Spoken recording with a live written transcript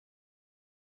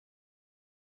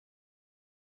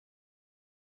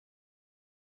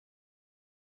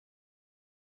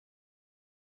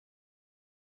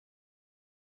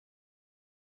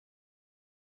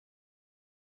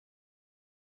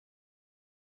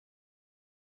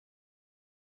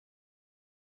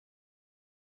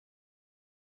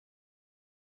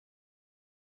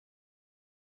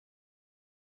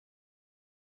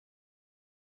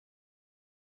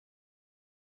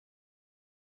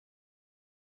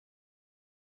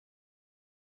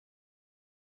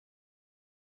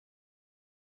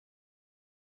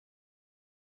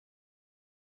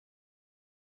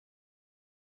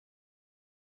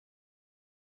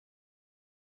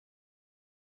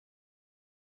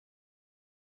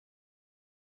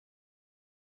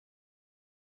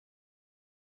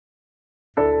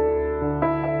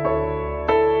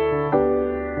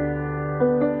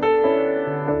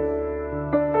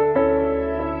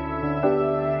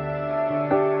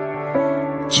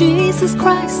Jesus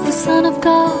Christ, the Son of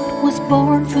God, was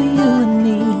born for you and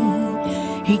me.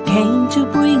 He came to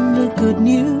bring the good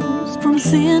news, from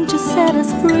sin to set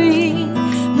us free.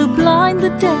 The blind, the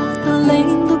deaf, the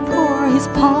lame, the poor, His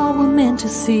power meant to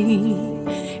see.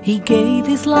 He gave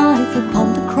His life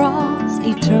upon the cross,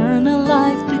 eternal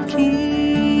life the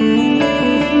key.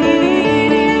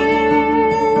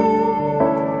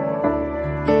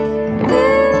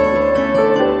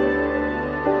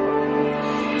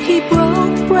 He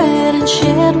broke bread and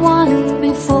shed wine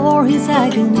before His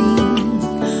agony.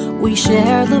 We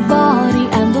share the body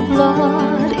and the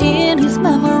blood in His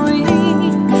memory.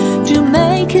 To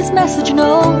make His message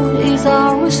known is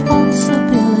our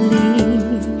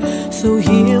responsibility. So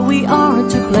here we are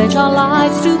to pledge our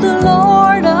lives to the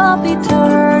Lord of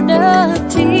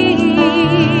eternity.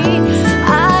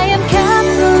 I am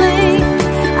Catholic,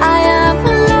 I am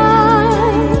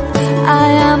alive, I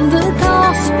am the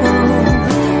gospel,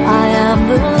 I am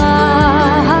the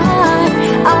light.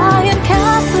 I am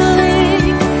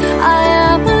Catholic, I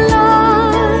am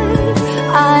alive,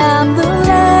 I am the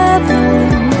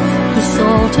leaven, the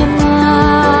salt and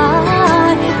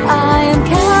light. I am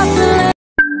Catholic.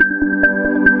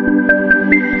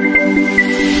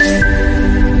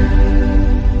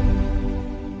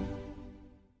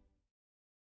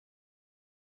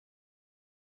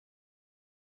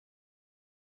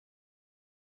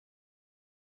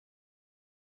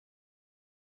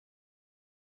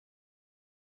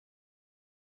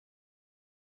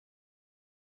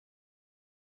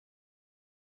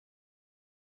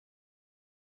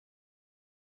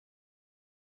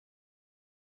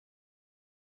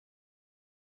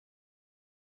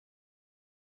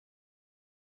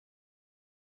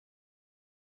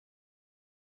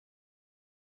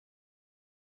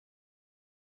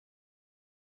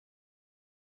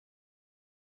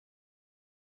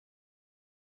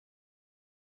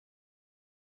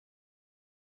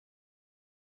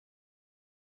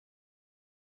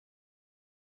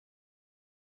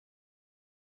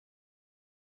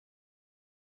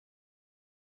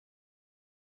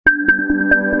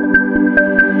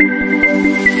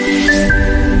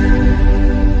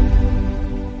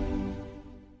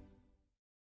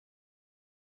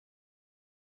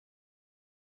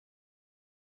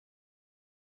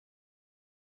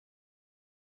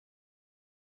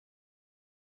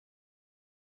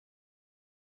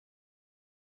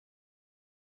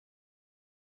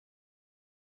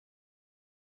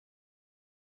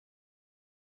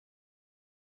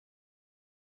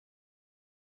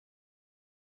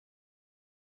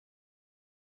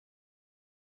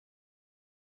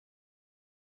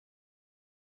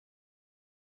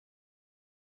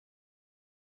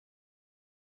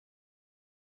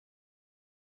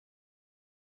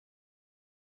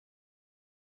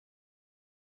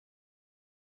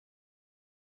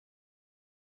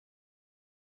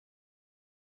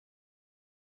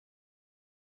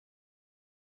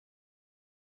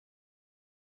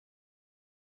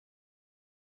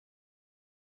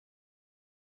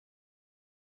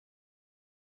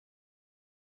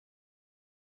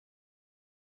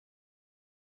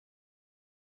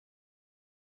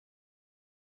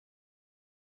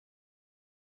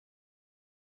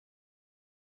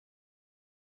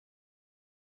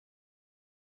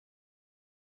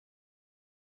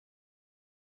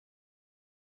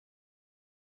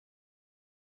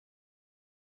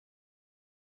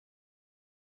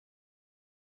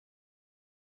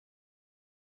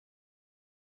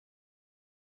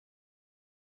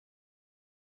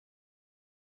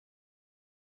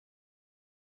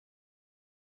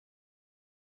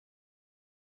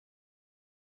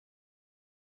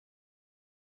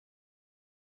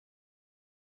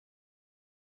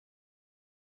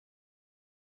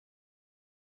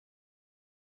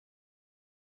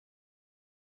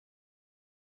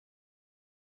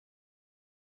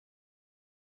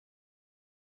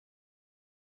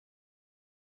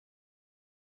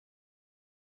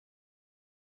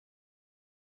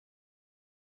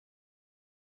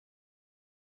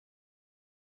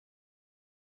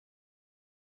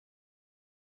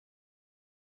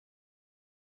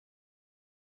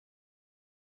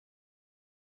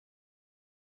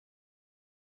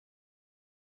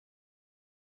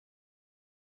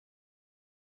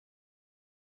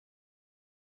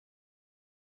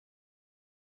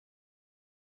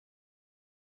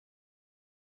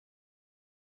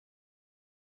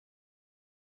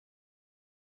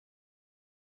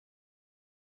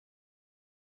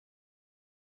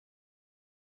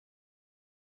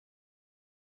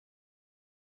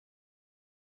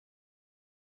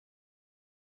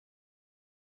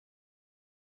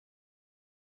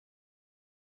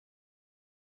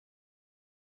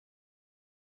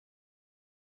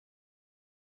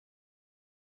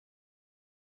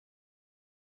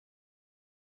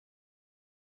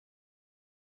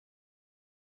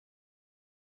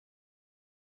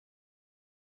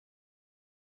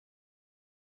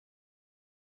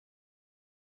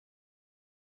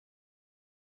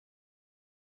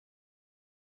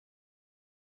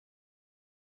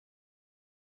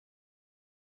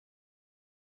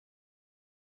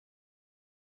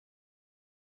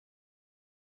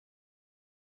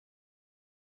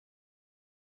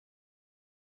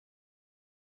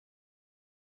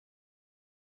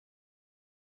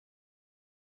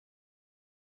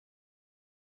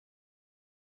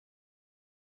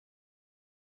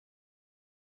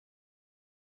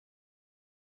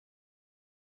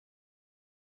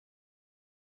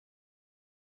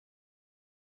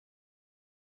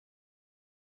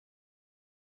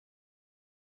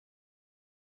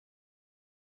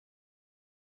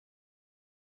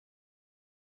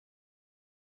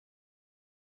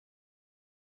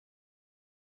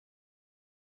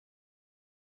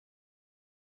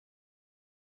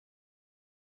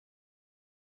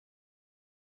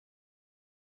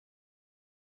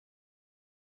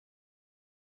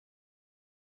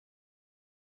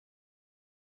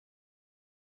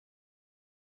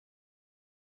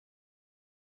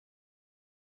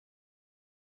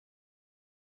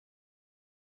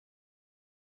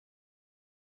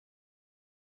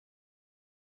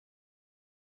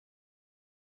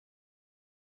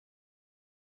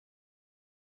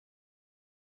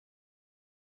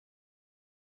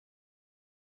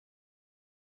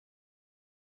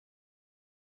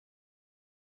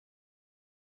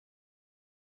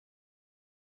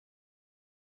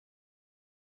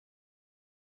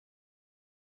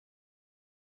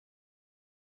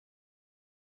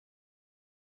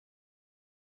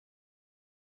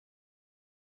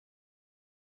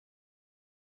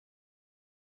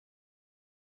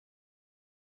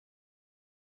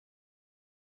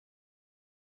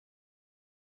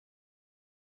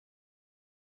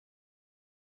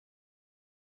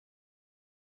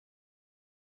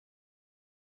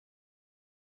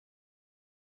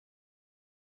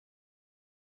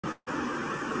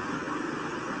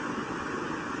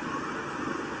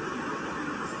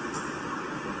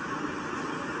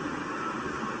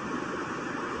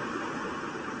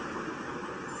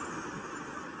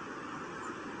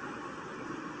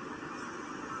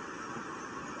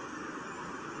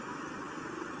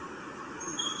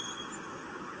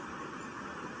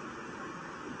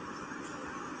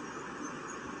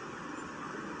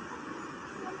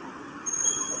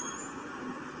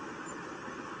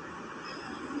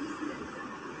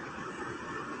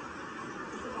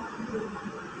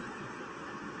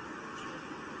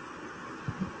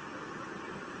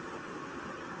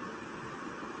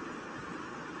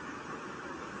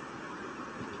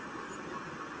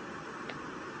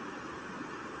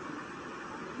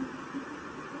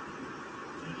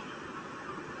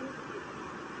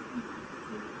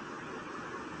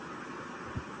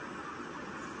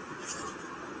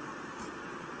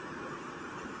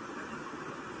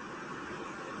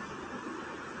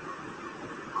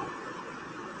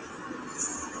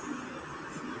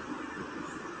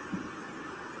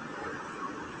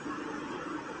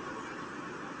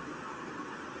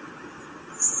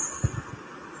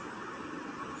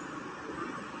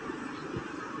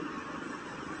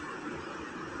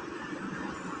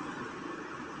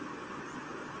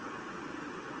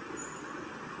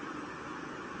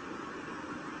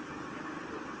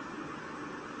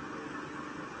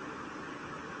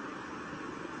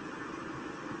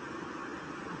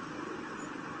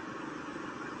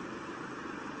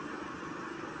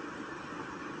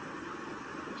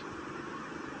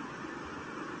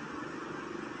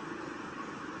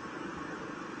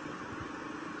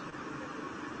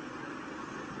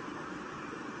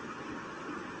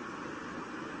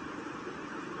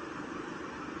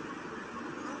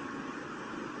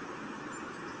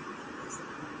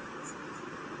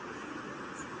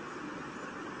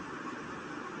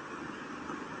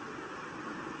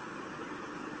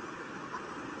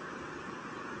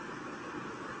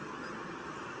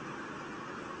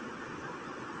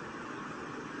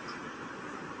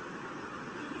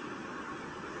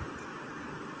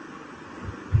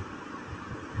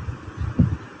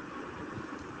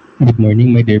 Good morning,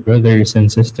 my dear brothers and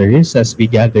sisters. As we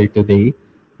gather today,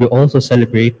 we also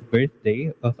celebrate the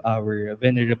birthday of our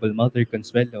Venerable Mother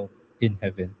Consuelo in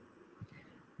heaven.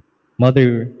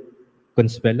 Mother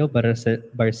Consuelo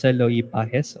Barceló y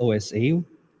Pajes, OSA,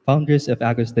 foundress of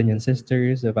Augustinian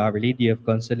Sisters of Our Lady of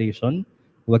Consolation,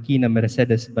 Joaquina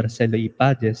Mercedes Barceló y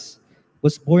Pajes,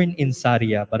 was born in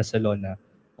Sarria, Barcelona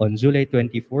on July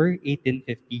 24,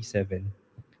 1857.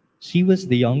 She was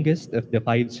the youngest of the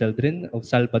five children of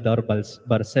Salvador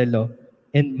Barcelo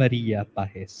and Maria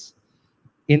Pajes.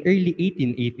 In early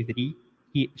 1883,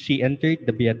 she entered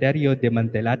the Beaterio de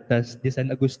Mantelatas de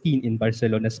San Agustin in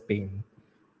Barcelona, Spain.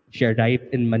 She arrived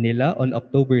in Manila on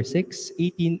October 6,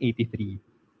 1883.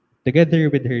 Together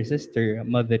with her sister,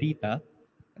 Mother Rita,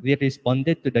 they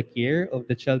responded to the care of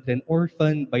the children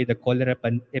orphaned by the cholera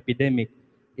epidemic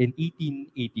in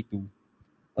 1882.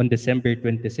 On December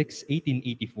 26,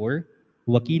 1884,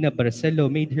 Joaquina Barcelo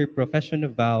made her profession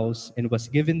of vows and was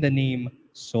given the name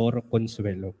Sor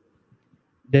Consuelo.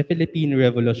 The Philippine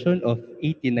Revolution of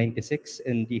 1896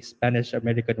 and the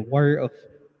Spanish-American War of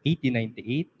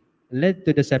 1898 led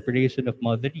to the separation of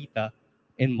Mother Rita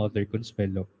and Mother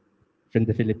Consuelo from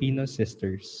the Filipino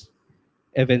sisters.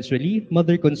 Eventually,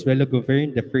 Mother Consuelo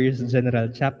governed the first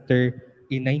general chapter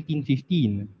in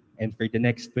 1915, and for the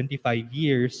next 25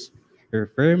 years, her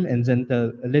firm and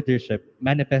gentle leadership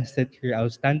manifested her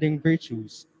outstanding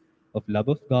virtues of love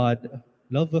of God,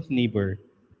 love of neighbor,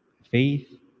 faith,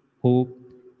 hope,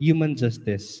 human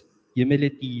justice,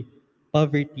 humility,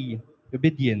 poverty,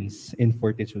 obedience, and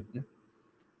fortitude.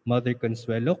 Mother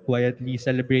Consuelo quietly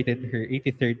celebrated her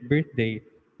 83rd birthday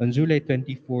on July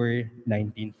 24,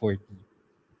 1940.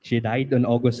 She died on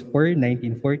August 4,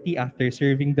 1940 after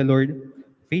serving the Lord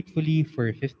faithfully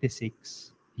for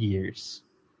 56 years.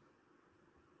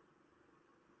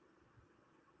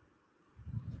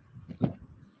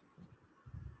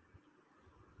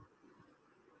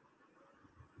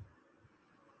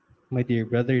 My dear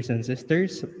brothers and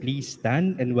sisters, please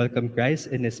stand and welcome Christ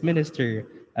and His minister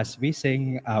as we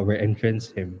sing our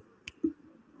entrance hymn.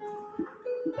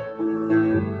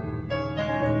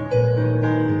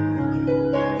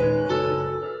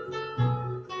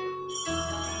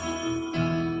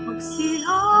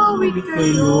 Magsihawid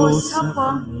kayo sa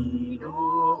Panginoon.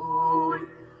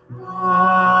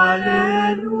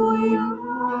 Hallelujah.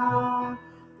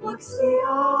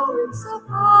 Magsihawid sa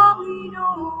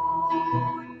Panginoon.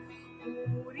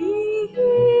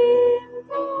 Purihin,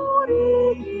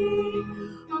 purihin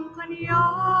ang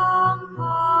kaniyang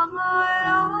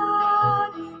pangalan.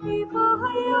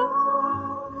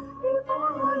 Ipahayag,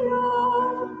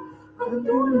 ipahayag ang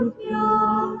dulot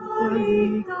niyang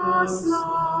kaligtasan.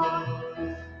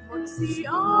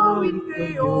 Magsiawit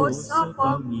kayo sa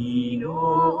Panginoon.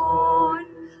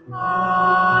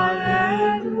 Hallelujah.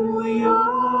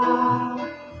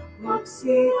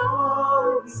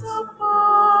 Magsiawit sa Panginoon.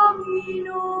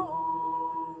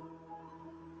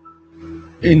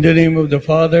 In the name of the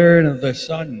Father, and of the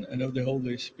Son, and of the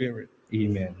Holy Spirit.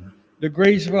 Amen. The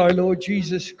grace of our Lord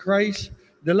Jesus Christ,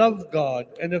 the love of God,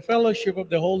 and the fellowship of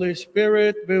the Holy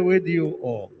Spirit be with you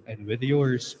all. And with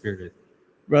your spirit.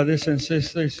 Brothers and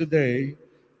sisters, today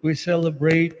we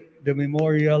celebrate the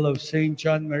memorial of Saint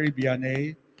John Marie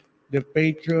Vianney, the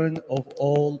patron of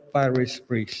all parish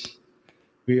priests.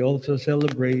 We also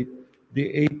celebrate the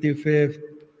 85th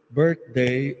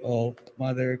birthday of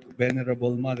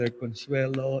Venerable Mother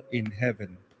Consuelo in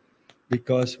heaven.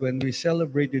 Because when we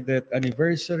celebrated that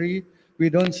anniversary, we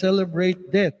don't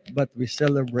celebrate death, but we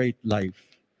celebrate life.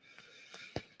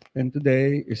 And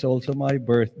today is also my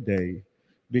birthday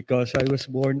because I was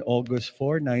born August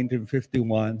 4,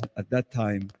 1951. At that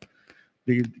time,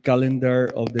 the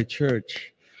calendar of the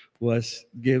church was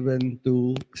given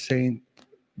to Saint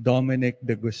Dominic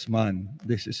de Guzman.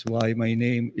 This is why my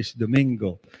name is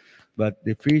Domingo, but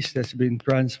the feast has been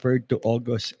transferred to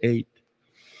August 8.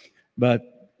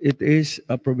 But it is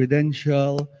a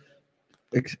providential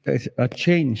a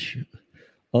change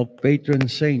of patron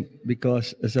saint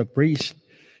because as a priest,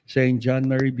 Saint John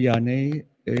Marie Vianney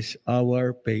is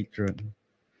our patron.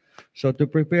 So to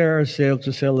prepare ourselves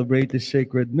to celebrate the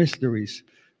sacred mysteries,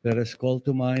 let us call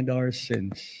to mind our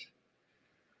sins.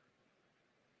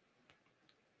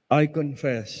 I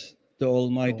confess to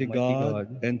Almighty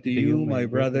God and to you, my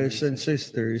brothers and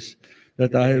sisters,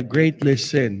 that I have greatly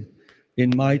sinned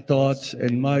in my thoughts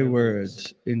and my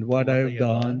words, in what I have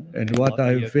done and what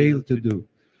I have failed to do,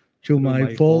 through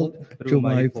my fault, through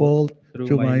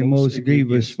my most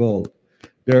grievous fault.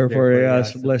 Therefore I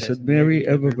ask Blessed Mary,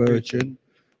 ever Virgin,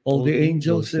 all the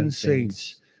angels and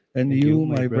saints, and you,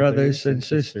 my brothers and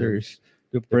sisters,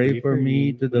 to pray for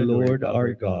me to the Lord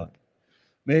our God.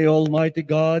 May Almighty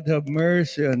God have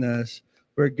mercy on us,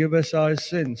 forgive us our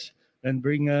sins, and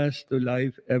bring us to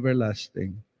life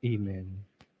everlasting. Amen.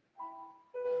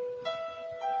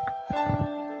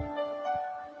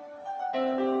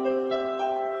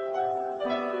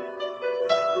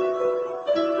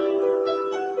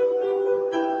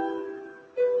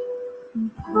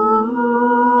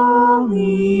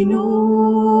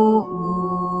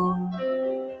 Panginoon,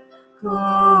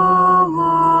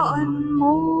 kaawaan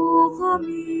mo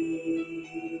kami.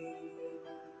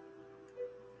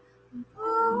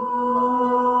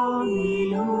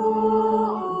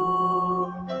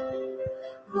 Panginoon,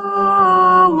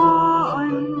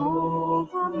 kaawaan mo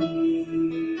kami.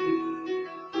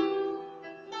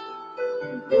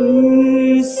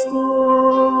 Kristo,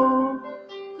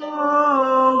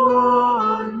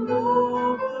 kaawaan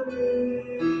mo kami.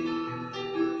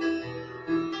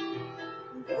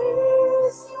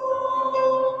 Kristo,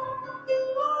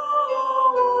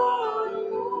 kaawaan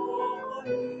mo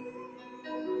kami.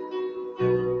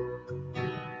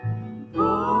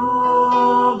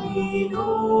 Panginoon,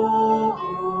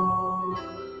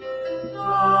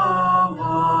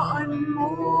 kaawaan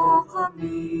mo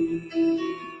kami.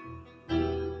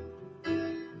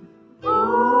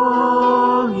 Panginoon,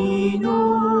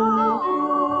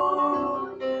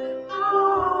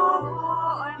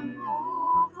 kaawaan mo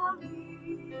kami.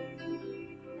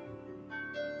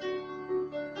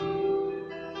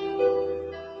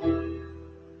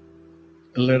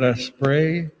 Let us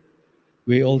pray.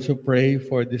 We also pray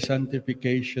for the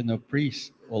sanctification of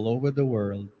priests all over the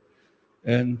world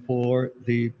and for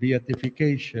the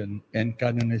beatification and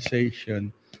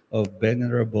canonization of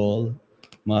Venerable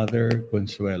Mother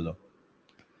Consuelo.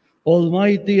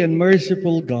 Almighty and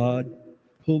merciful God,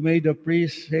 who made the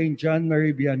priest Saint John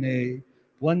Mary Vianney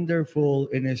wonderful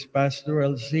in his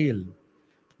pastoral zeal,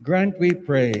 grant, we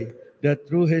pray, that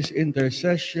through his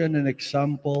intercession and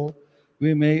example,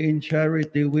 we may in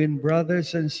charity win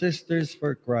brothers and sisters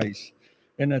for Christ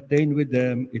and attain with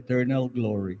them eternal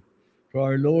glory. Through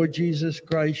our Lord Jesus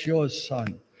Christ, your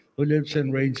Son, who lives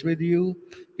and reigns with you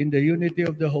in the unity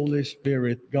of the Holy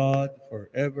Spirit, God,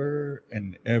 forever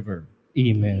and ever.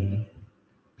 Amen.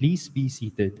 Please be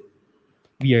seated.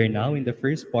 We are now in the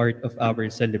first part of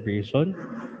our celebration,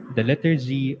 the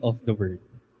liturgy of the Word.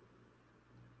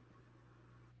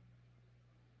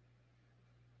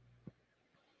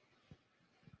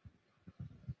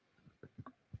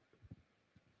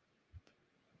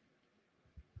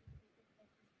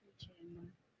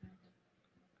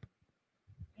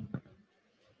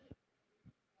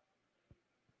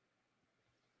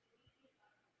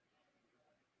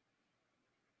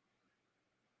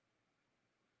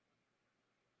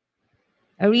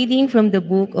 A reading from the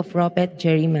book of prophet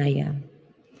Jeremiah.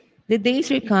 The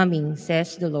days are coming,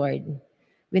 says the Lord,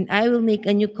 when I will make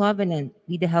a new covenant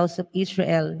with the house of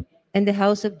Israel and the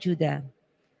house of Judah.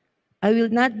 I will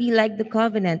not be like the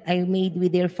covenant I made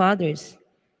with their fathers,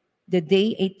 the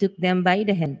day I took them by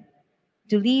the hand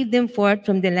to lead them forth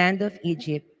from the land of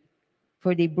Egypt,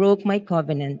 for they broke my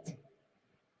covenant,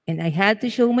 and I had to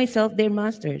show myself their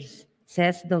masters,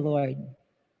 says the Lord.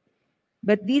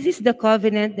 But this is the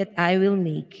covenant that I will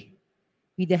make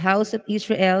with the house of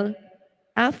Israel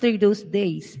after those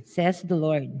days, says the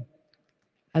Lord.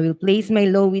 I will place my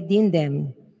law within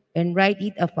them and write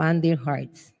it upon their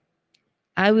hearts.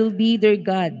 I will be their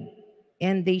God,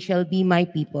 and they shall be my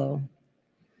people.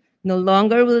 No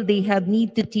longer will they have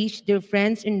need to teach their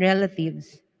friends and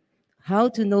relatives how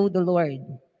to know the Lord.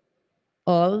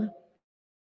 All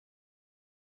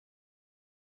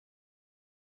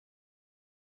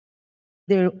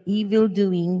their evil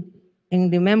doing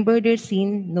and remember their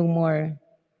sin no more.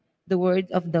 The word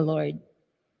of the Lord.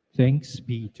 Thanks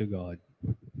be to God.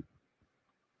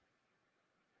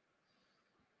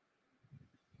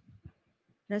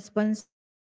 Response: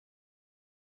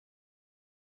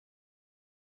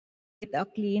 a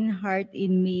clean heart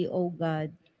in me, O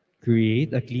God.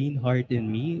 Create a clean heart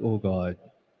in me, O God.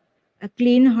 A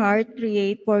clean heart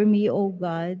create for me, O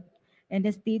God, and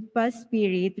a steadfast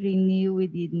spirit renew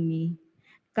within me.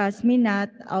 Cast me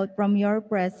not out from your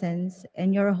presence,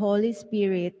 and your Holy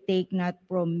Spirit take not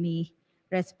from me.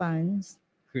 Response: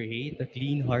 Create a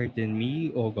clean heart in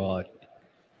me, O God.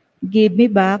 give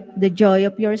me back the joy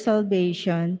of your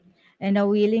salvation, and a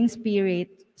willing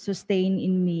spirit sustain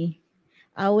in me.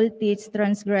 I will teach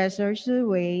transgressors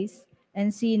your ways,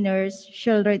 and sinners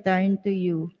shall return to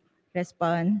you.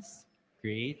 Response: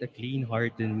 Create a clean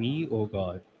heart in me, O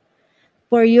God.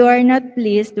 for you are not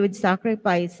pleased with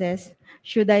sacrifices.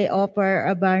 Should I offer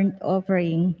a burnt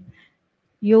offering,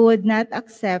 you would not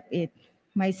accept it.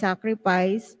 My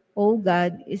sacrifice, O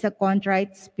God, is a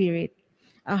contrite spirit.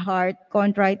 A heart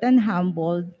contrite and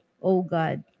humbled, O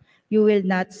God, you will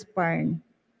not spurn.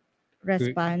 Cre-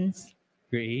 Response.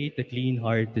 Create a clean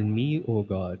heart in me, O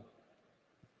God.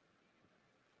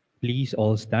 Please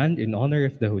all stand in honor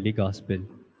of the Holy Gospel.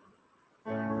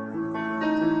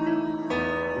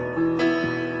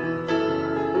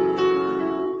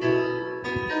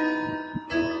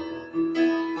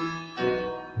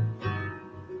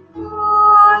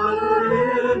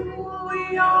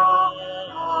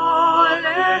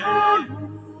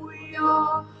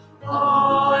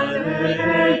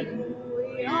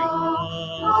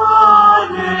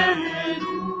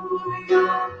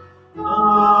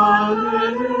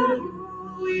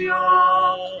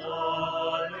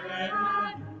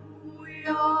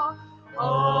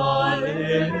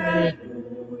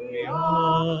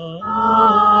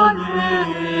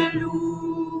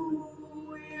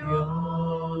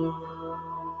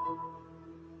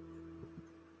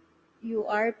 You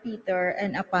are Peter,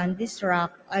 and upon this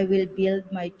rock I will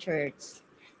build my church,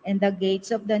 and the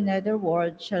gates of the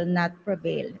netherworld shall not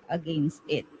prevail against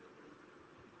it.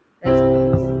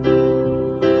 Response.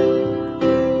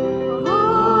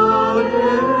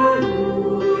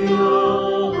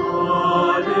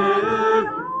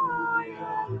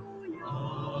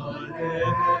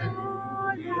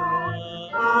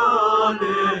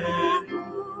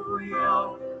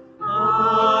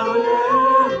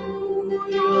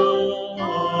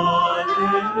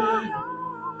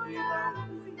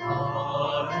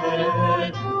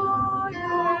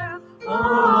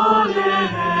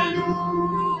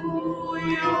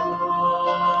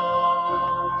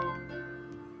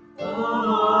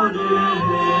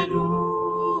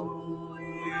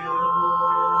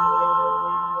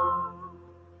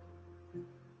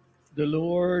 The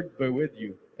Lord be with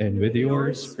you. And with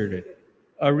your spirit.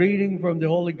 A reading from the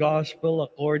Holy Gospel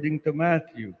according to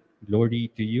Matthew. Glory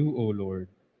to you, O Lord.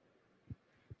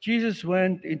 Jesus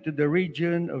went into the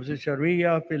region of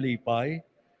Caesarea Philippi,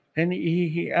 and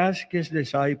he asked his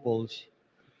disciples,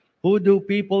 "Who do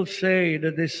people say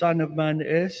that the Son of Man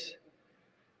is?"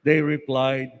 They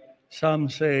replied, "Some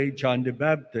say John the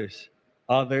Baptist,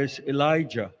 others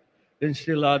Elijah, and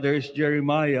still others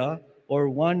Jeremiah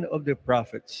or one of the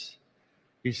prophets."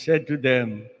 He said to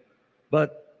them,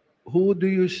 "But who do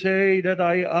you say that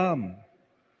I am?"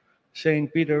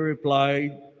 Saint Peter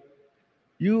replied,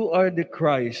 "You are the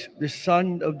Christ, the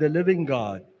Son of the living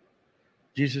God."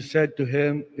 Jesus said to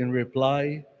him in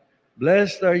reply,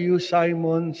 "Blessed are you,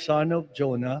 Simon, son of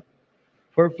Jonah,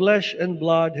 for flesh and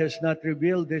blood has not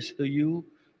revealed this to you,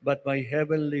 but my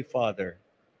heavenly Father.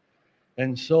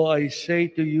 And so I say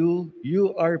to you,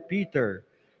 you are Peter,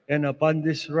 and upon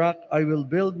this rock I will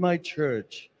build my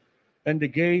church, and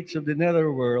the gates of the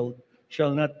netherworld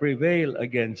shall not prevail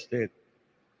against it.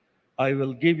 I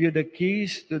will give you the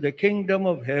keys to the kingdom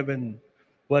of heaven.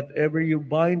 Whatever you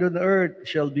bind on earth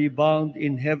shall be bound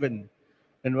in heaven,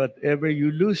 and whatever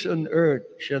you loose on earth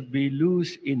shall be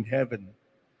loosed in heaven."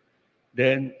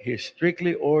 Then he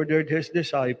strictly ordered his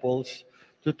disciples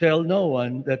to tell no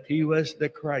one that he was the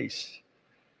Christ.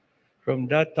 From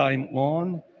that time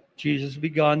on, Jesus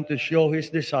began to show his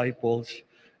disciples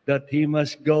that he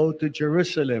must go to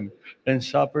Jerusalem and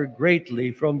suffer greatly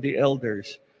from the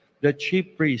elders, the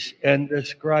chief priests, and the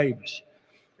scribes,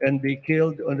 and be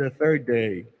killed on the third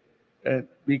day, and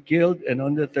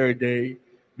on the third day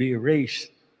be raised.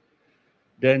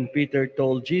 Then Peter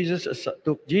took Jesus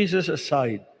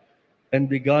aside and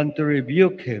began to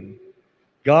rebuke him.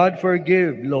 "God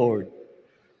forgive, Lord.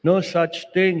 No such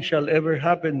thing shall ever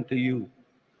happen to you."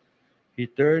 He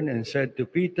turned and said to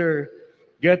Peter,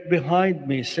 "Get behind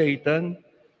me, Satan.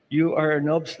 You are an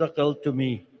obstacle to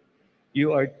me.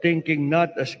 You are thinking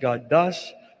not as God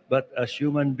does, but as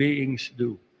human beings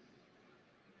do."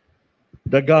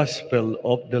 The Gospel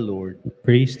of the Lord.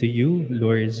 Praise to you,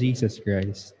 Lord Jesus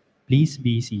Christ. Please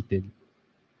be seated.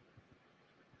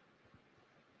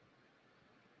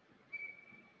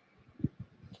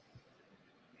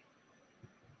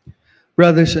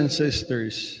 Brothers and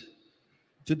sisters,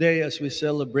 today as we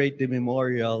celebrate the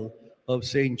memorial of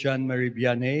Saint John Marie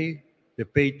Vianney, the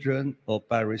patron of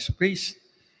parish priest,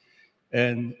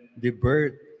 and the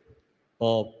birth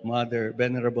of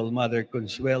Venerable Mother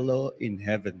Consuelo in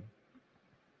heaven,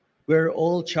 we're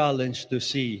all challenged to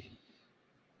see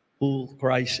who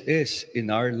Christ is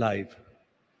in our life.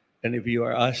 And if you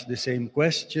are asked the same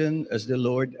question as the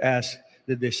Lord asked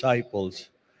the disciples,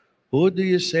 "Who do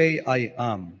you say I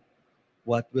am?"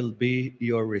 what will be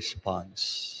your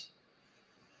response?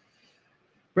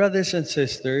 Brothers and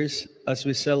sisters, as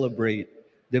we celebrate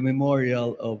the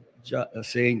memorial of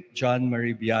Saint John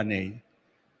Marie Vianney,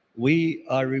 we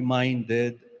are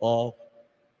reminded of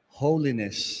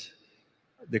holiness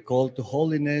The call to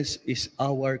holiness is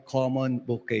our common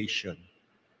vocation.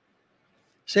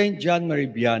 Saint John Marie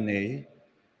Vianney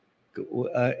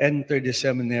entered the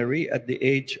seminary at the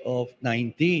age of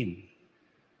 19,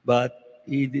 but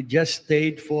he just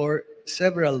stayed for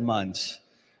several months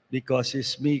because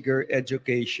his meager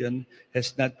education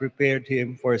has not prepared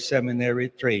him for seminary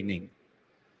training.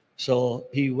 So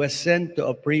he was sent to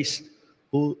a priest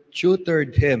who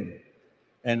tutored him.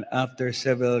 And after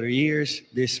several years,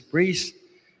 this priest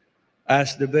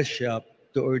asked the bishop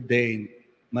to ordain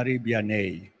Marie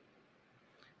Vianney.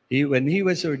 When he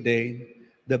was ordained,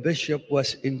 the bishop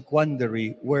was in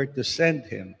quandary where to send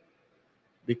him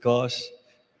because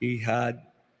he had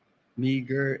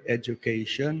meager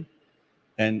education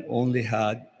and only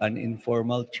had an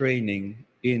informal training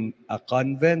in a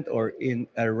convent or in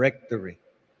a rectory.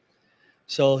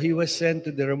 So he was sent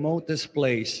to the remotest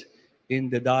place in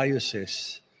the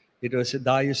diocese. It was a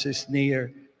diocese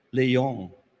near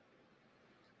Lyon.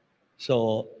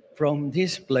 So from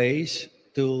this place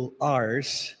to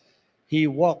ours, he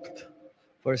walked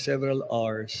for several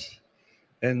hours.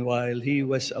 And while he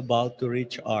was about to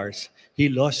reach ours, he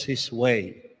lost his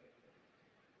way.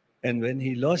 And when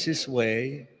he lost his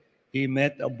way, he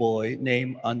met a boy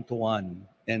named Antoine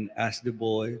and asked the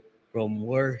boy from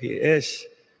where he is.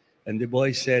 And the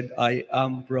boy said, I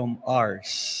am from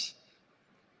Ars.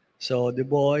 So the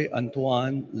boy,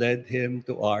 Antoine, led him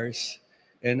to Ars.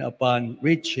 And upon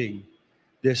reaching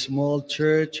the small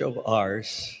church of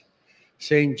Ars,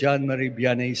 Saint John Marie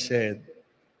Vianney said,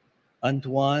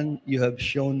 Antoine, you have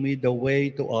shown me the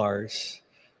way to Ars.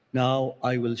 Now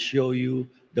I will show you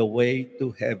the way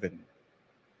to heaven.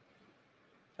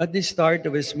 At the start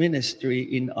of his ministry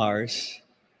in Ars,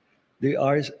 the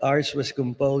Ars was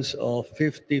composed of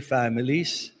 50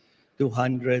 families,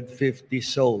 250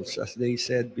 souls, as they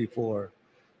said before,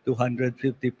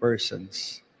 250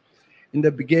 persons. In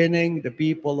the beginning, the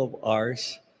people of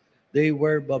Ars, they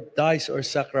were baptized or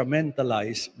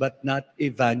sacramentalized, but not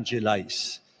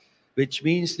evangelized, which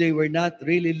means they were not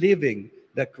really living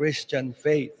the Christian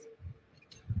faith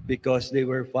because they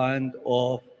were fond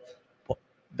of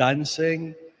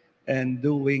dancing and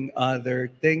doing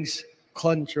other things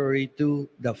contrary to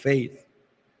the faith.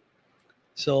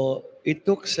 So it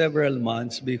took several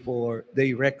months before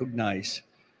they recognized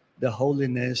the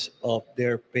holiness of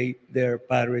their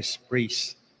parish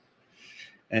priest.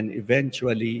 And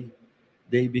eventually,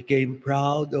 they became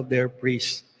proud of their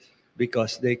priest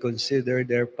because they considered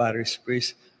their parish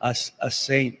priest as a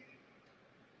saint.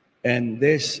 And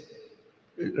this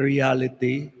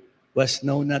reality was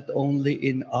known not only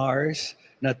in Ars,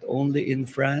 not only in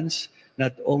France,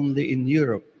 not only in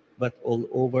Europe, but all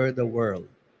over the world.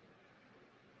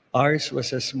 Ars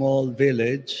was a small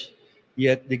village,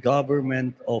 yet the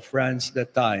government of France at the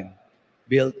time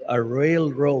built a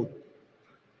railroad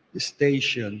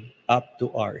station up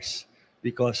to Ars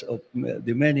because of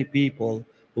the many people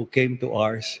who came to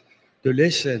Ars to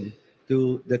listen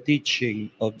to the teaching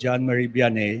of John Marie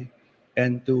Vianney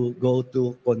and to go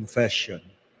to confession.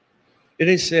 It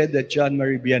is said that John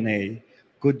Marie Vianney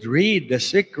could read the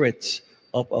secrets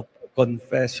of a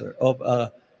confessor, of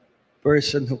a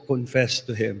person who confessed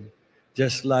to him,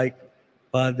 just like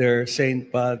Saint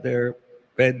Father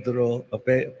Pedro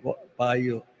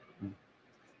Payo,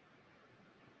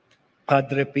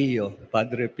 Padre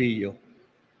Pio.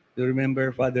 You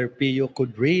remember Father Pio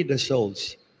could read the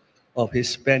souls of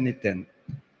his penitent.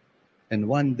 And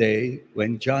one day,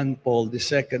 when John Paul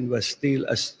II was still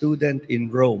a student in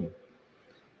Rome,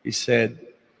 he said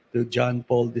to John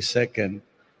Paul II,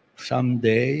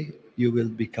 someday you will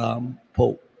become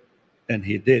Pope. And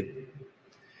he did.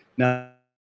 Now,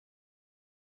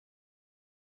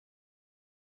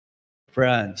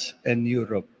 France and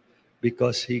Europe,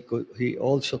 because he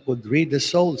also could read the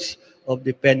souls of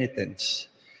the penitents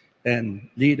and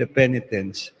lead the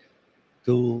penitents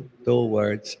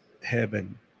towards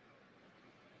heaven.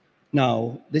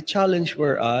 Now, the challenge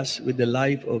for us with the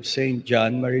life of Saint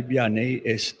John Marie Vianney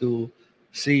is to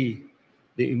see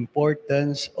the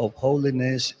importance of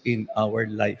holiness in our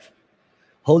life.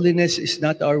 Holiness is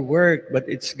not our work, but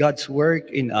it's God's work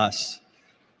in us.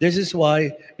 This is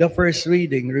why the first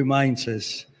reading reminds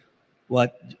us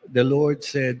what the Lord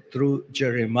said through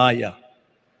Jeremiah.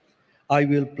 I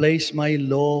will place my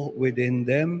law within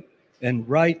them and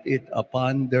write it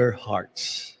upon their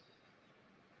hearts.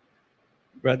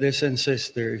 Brothers and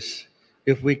sisters,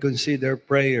 if we consider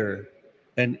prayer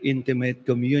and intimate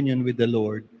communion with the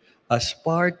Lord as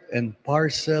part and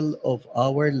parcel of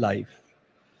our life,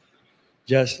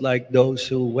 just like those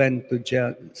who went to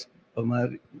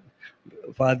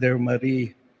Father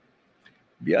Marie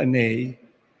Vianney,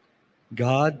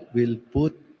 God will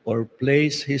put or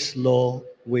place His law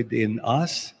within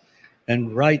us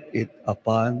and write it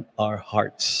upon our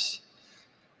hearts.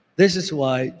 This is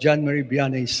why John Marie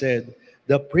Vianney said,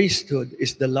 the priesthood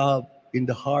is the love in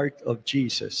the heart of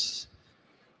Jesus.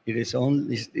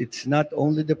 It's not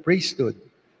only the priesthood,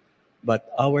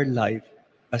 but our life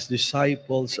as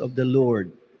disciples of the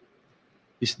Lord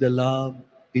is the love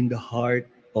in the heart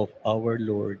of our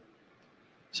Lord.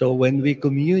 So when we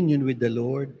communion with the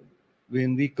Lord,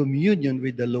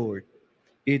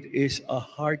 it is a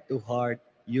heart-to-heart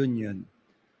union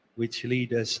which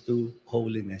leads us to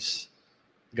holiness.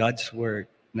 God's work,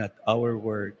 not our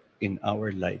work in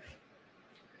our life.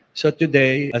 So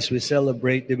today, as we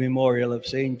celebrate the memorial of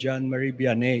Saint John Marie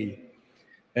Vianney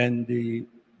and the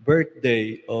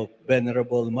birthday of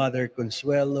Venerable Mother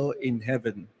Consuelo in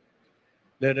heaven,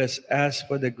 let us ask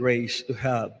for the grace to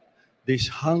have this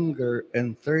hunger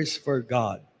and thirst for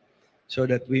God so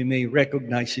that we may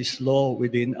recognize His law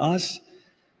within us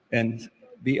and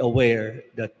be aware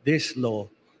that this law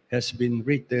has been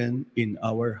written in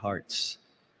our hearts.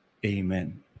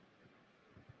 Amen.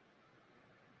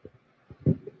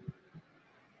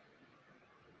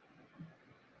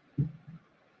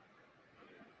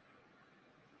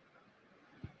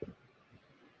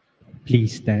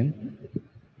 Please stand.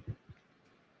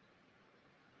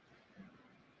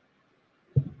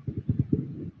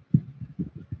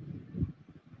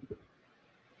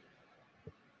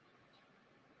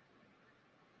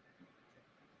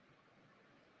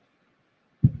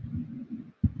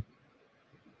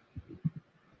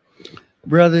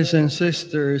 Brothers and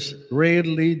sisters,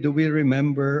 rarely do we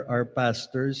remember our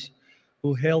pastors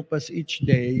who help us each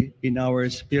day in our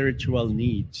spiritual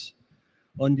needs.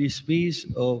 On this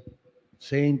feast of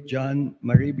Saint John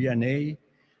Marie Vianney,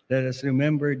 let us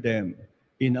remember them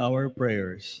in our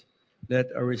prayers. Let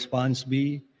our response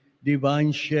be,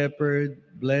 Divine Shepherd,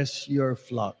 bless your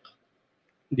flock.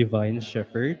 Divine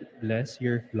Shepherd, bless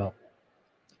your flock.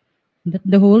 That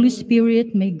the Holy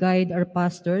Spirit may guide our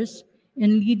pastors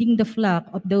in leading the flock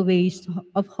of the ways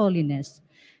of holiness.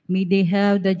 May they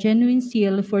have the genuine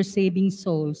zeal for saving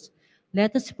souls.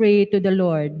 Let us pray to the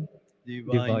Lord.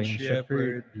 Divine Divine Shepherd,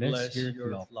 Shepherd, bless bless your your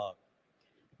flock. flock.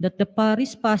 That the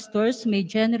parish pastors may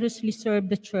generously serve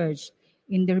the church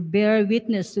in their bear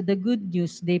witness to the good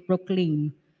news they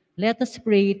proclaim. Let us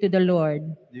pray to the Lord.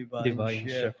 Divine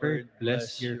Shepherd,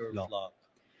 bless bless your your flock. flock.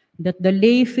 That the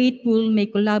lay faithful may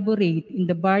collaborate in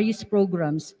the various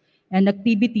programs and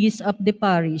activities of the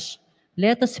parish.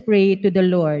 Let us pray to the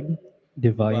Lord.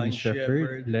 Divine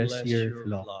Shepherd, bless your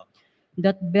flock.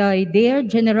 That by their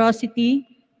generosity,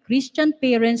 Christian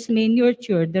parents may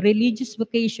nurture the religious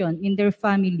vocation in their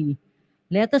family.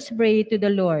 Let us pray to the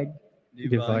Lord.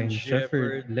 Divine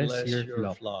Shepherd, bless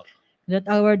your flock. That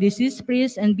our deceased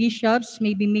priests and bishops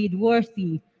may be made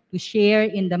worthy to share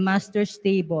in the Master's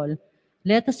table.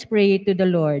 Let us pray to the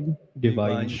Lord.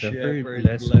 Divine Shepherd,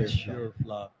 bless your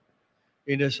flock. flock.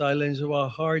 In the silence of our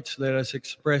hearts, let us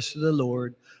express to the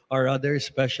Lord our other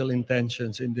special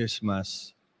intentions in this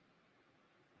Mass.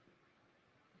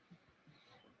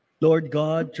 Lord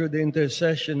God, through the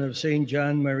intercession of Saint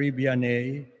John Marie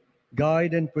Vianney,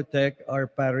 guide and protect our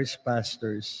parish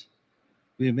pastors.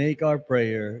 We make our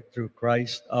prayer through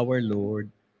Christ our Lord.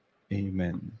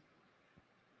 Amen.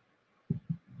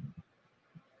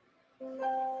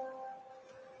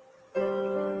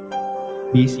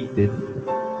 Be seated.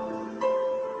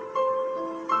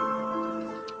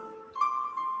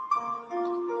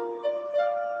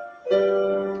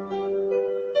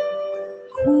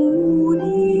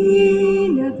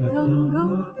 Kunin at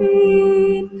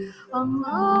tanggapin ang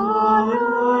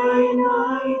aray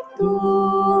na ito,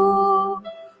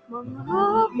 mga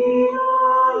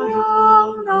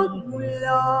biyayang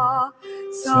nagmula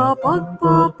sa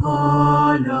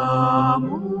pagpapala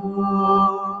mo.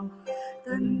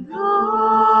 Tanda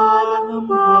ng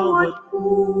bawat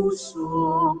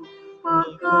pusong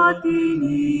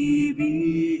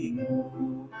pagkatinibig mo.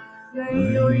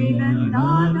 Ngayon'y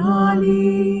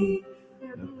nananalig,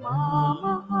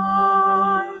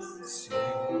 nagmamahal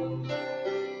sa'yo.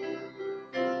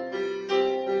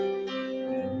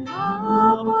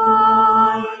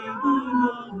 Tinapay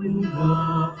ang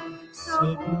mula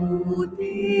sa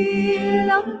butil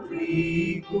ng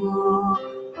trigo,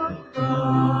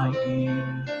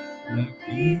 pagkain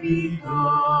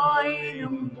nagbibigay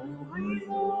ng buhay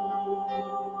mo.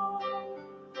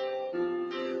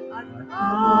 At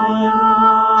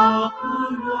alak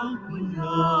ang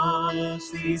mula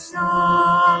sa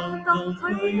isang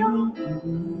tangkay ng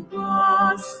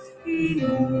ubas,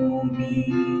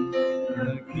 inumin,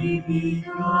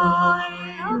 nagbibigay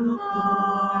ng lakas.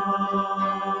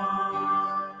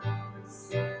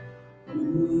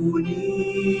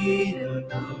 Ngunit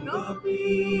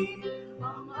natanggapin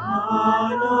ang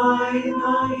alay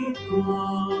na ito,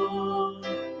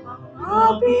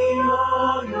 mga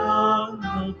biyayang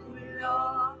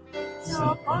nagmula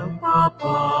sa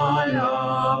pagpapala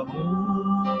mo.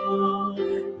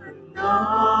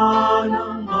 Ganda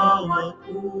ng bawat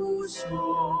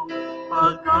puso,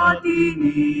 pagkat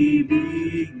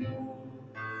inibig mo,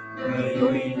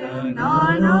 ngayo'y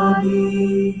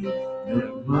nananalig,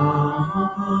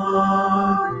 nagmahal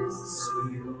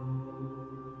sa'yo.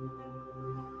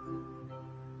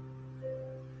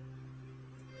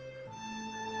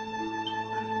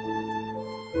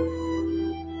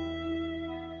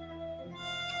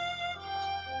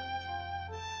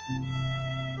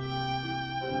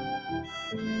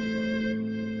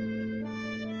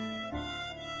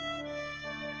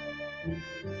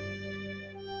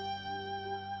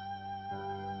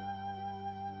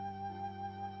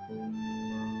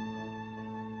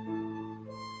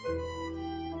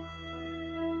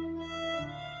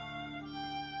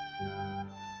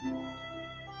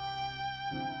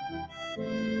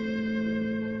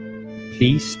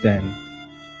 Please stand.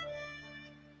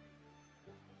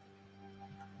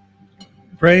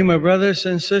 Pray, my brothers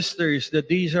and sisters, that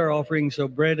these are offerings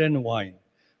of bread and wine,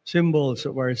 symbols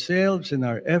of ourselves and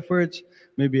our efforts,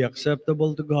 may be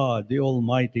acceptable to God, the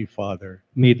Almighty Father.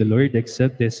 May the Lord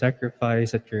accept this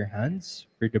sacrifice at your hands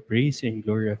for the praise and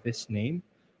glory of his name,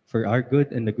 for our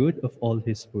good and the good of all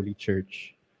his holy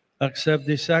church. Accept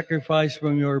this sacrifice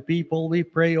from your people, we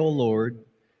pray, O Lord,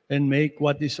 and make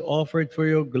what is offered for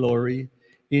your glory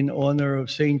in honor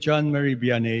of Saint John Mary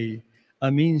Vianney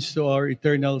a means to our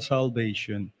eternal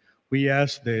salvation. We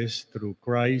ask this through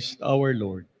Christ our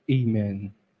Lord.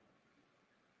 Amen.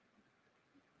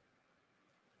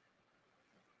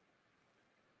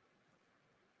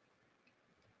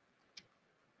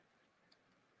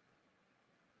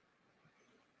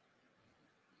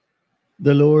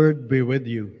 The Lord be with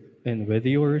you. And with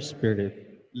your spirit,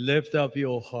 Lift up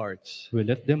your hearts. we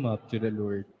lift them up to the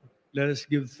Lord. Let us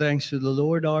give thanks to the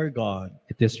Lord our God.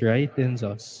 It is right in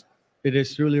us. It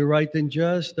is truly right and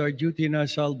just, our duty and our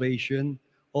salvation,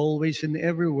 always and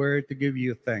everywhere to give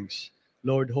you thanks,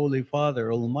 Lord, Holy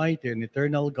Father, Almighty and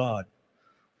eternal God.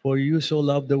 For you so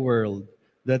loved the world,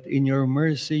 that in your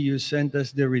mercy you sent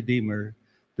us the Redeemer,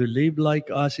 to live like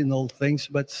us in all things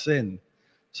but sin,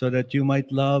 so that you might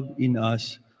love in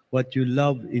us what you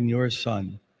loved in your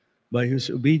Son, by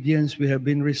whose obedience we have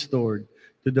been restored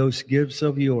to those gifts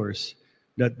of yours,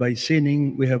 that by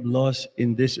sinning we have lost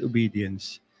in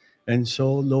disobedience. And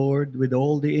so, Lord, with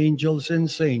all the angels and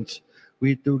saints,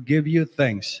 we too give you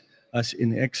thanks, as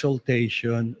in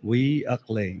exaltation we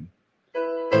acclaim.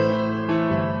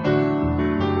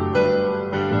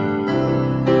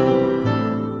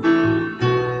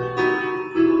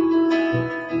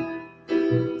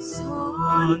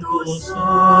 Santo,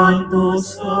 Santo,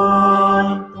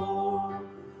 Santo,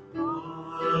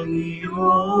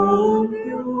 Panginoong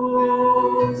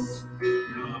Diyos,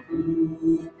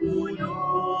 napupuno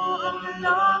ang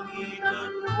langit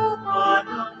at lupa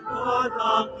ng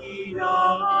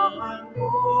kadakilaan mo.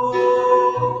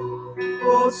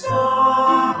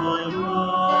 Hosana,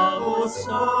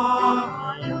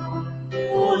 Hosana,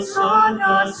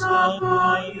 Hosana sa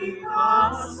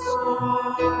kaitaasan.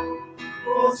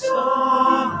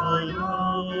 Hosana,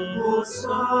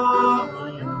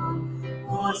 Hosana,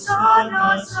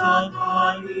 Hosana sa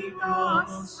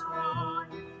kaitaasan.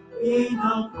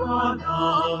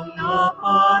 Pinagpalang na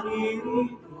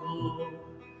paririto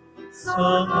sa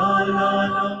ngalan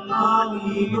ng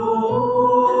Panginoon.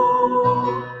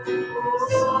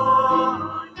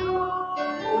 Hosana,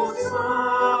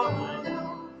 Hosana,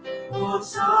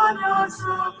 Hosana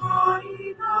sa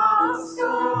kaitaasan.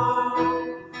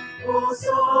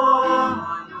 Hosana,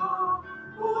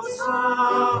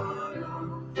 Hosana,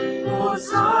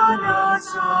 Hosana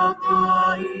sa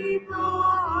kaitaasan.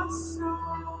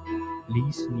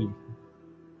 Please kneel.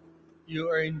 You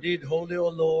are indeed holy, O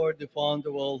Lord, the fount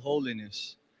of all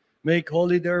holiness. Make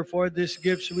holy, therefore, these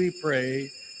gifts, we pray,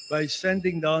 by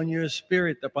sending down your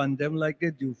Spirit upon them like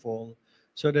the dewfall,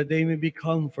 so that they may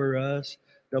become for us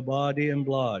the body and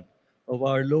blood of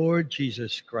our Lord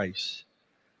Jesus Christ.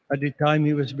 At the time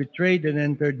he was betrayed and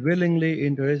entered willingly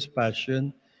into his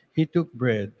passion, he took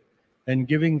bread, and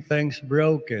giving thanks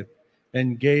broke it,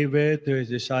 and gave it to his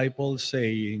disciples,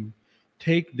 saying,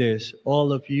 "Take this,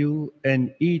 all of you,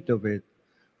 and eat of it,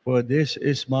 for this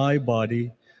is my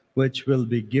body, which will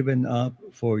be given up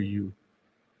for you."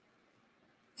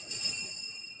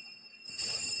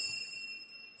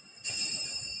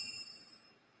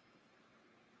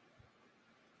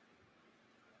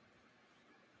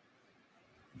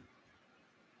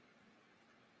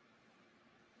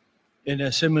 In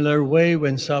a similar way,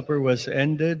 when supper was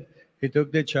ended, he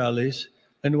took the chalice,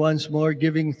 and once more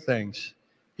giving thanks,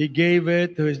 he gave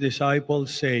it to his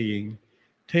disciples, saying,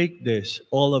 "Take this,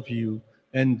 all of you,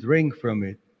 and drink from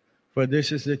it, for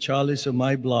this is the chalice of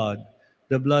my blood,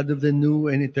 the blood of the new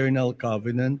and eternal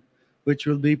covenant, which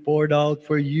will be poured out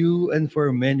for you and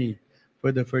for many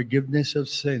for the forgiveness of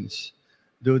sins.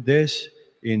 Do this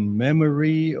in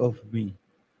memory of me."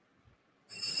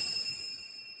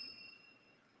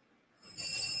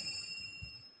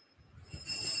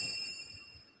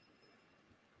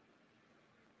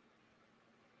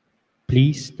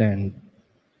 Please stand.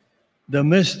 The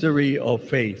mystery of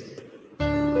faith.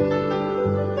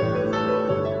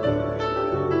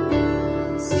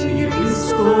 Si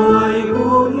Kristo ay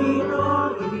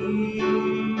gunitahin,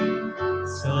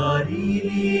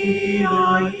 sarili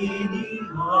ay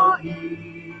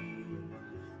inihain,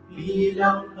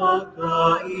 bilang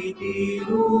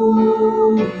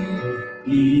pagkaitinuin,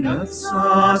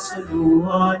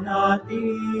 pinagsasaluhan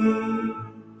natin,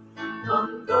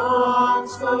 hanggang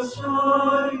sa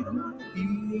siya'y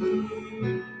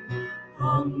dumating,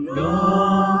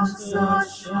 hanggang sa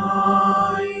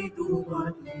siya'y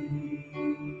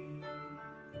dumating.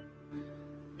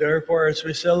 Therefore, as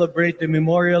we celebrate the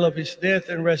memorial of his death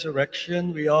and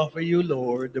resurrection, we offer you,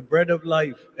 Lord, the bread of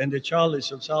life and the chalice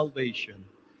of salvation,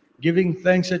 giving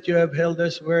thanks that you have held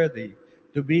us worthy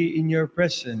to be in your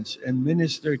presence and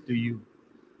minister to you.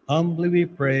 Humbly we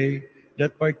pray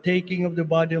that partaking of the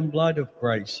body and blood of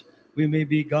Christ, we may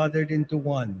be gathered into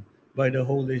one by the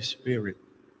Holy Spirit.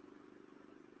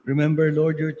 Remember,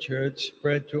 Lord, your church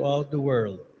spread throughout the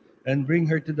world, and bring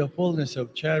her to the fullness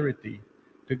of charity,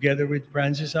 together with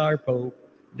Francis our Pope,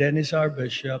 Dennis our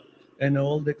Bishop, and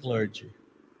all the clergy.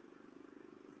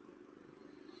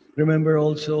 Remember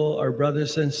also our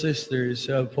brothers and sisters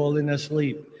who have fallen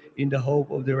asleep in the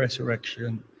hope of the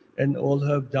resurrection, and all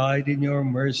who have died in your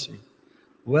mercy.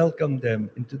 Welcome them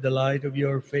into the light of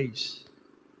your face.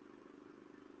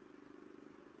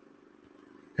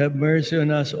 Have mercy on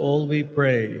us all, we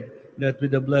pray, that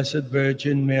with the Blessed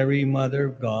Virgin Mary, Mother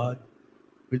of God,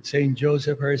 with Saint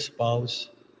Joseph, her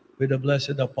spouse, with the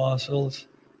blessed apostles,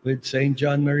 with Saint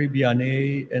John Mary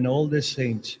Vianney, and all the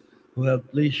saints who have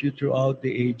pleased you throughout the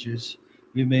ages,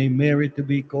 we may merit to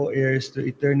be co-heirs to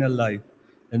eternal life,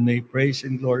 and may praise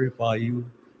and glorify you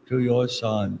through your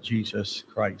Son, Jesus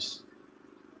Christ.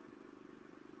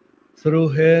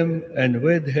 Through him, and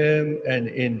with him, and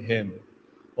in him,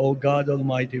 O God,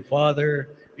 Almighty Father,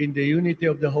 in the unity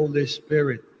of the Holy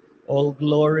Spirit, all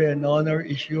glory and honor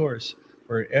is yours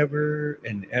forever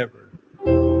and ever.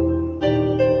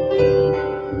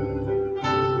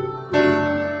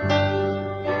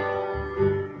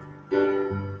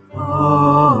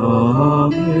 Amen.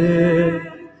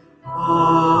 Amen.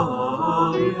 Amen.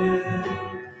 Amen.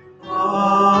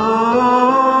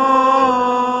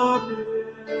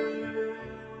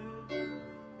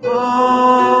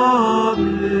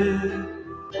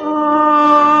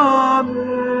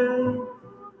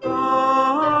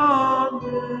 Amen.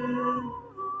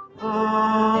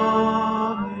 Amen.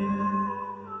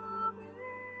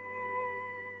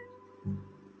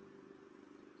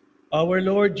 Our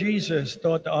Lord Jesus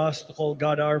taught us to call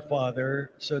God our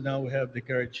Father, so now we have the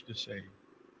courage to say,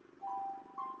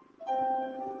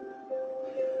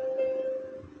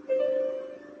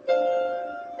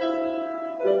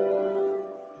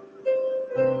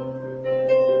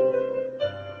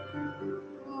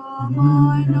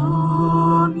 Ama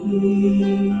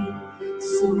namin,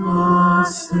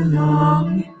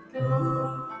 sumasalangit ka,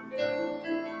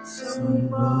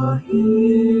 sambahin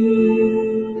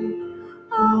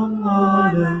ang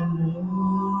ngalan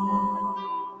mo,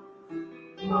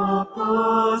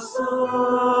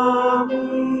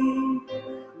 mapasamin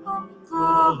ang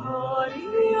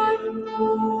kaharian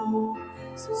mo,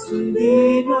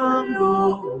 sundin ang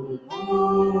loob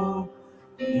mo,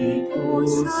 dito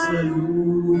sa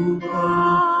lupa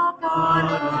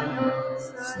para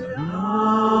sa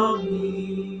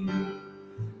langit.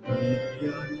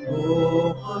 Bigyan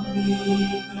mo kami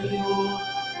ngayon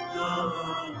ng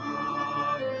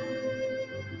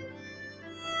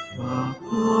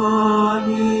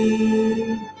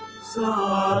makanin sa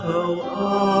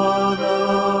araw-araw,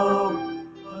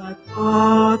 at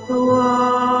patawarin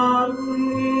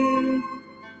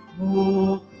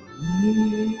mo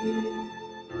kami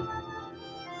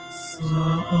sa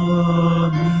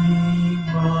aming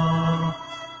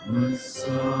mga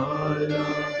sala,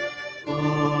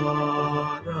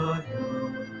 para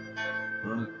ng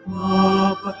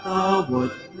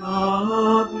pagpapatawad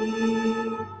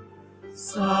namin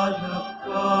sa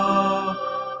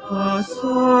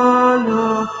nagkakasala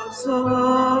sa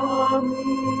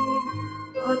amin,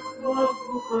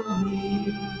 mo kami,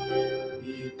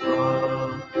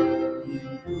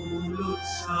 hindulot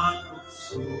sa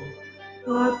tukso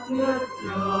at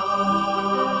yadya.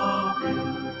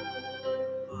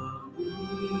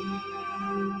 Amin.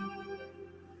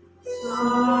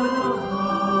 Salamat.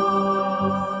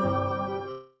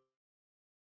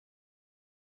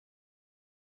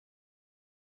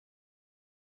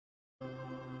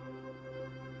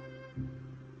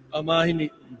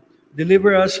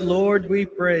 Deliver us, Lord, we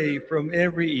pray, from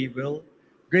every evil.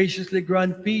 Graciously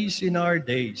grant peace in our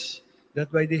days,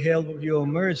 that by the help of your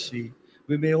mercy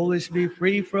we may always be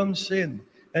free from sin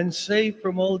and safe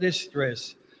from all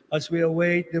distress, as we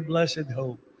await the blessed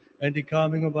hope and the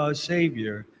coming of our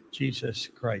Savior, Jesus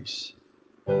Christ.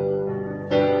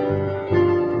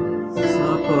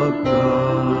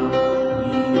 Sapagkat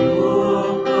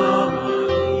iyong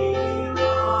kahalingan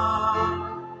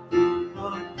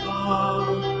at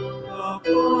ang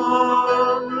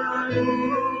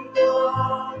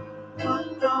kapangyarihan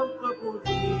at ang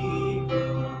kapulihan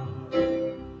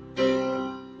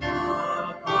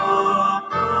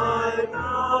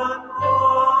magpapailanman.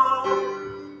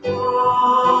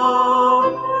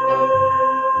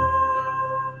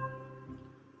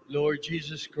 Lord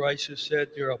Jesus Christ, who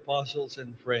said to your apostles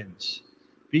and friends,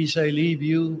 "Peace I leave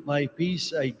you, my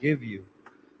peace I give you.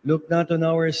 Look not on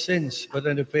our sins, but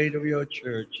on the faith of your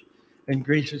church, and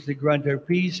graciously grant her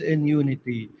peace and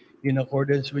unity in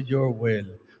accordance with your will,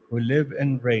 who live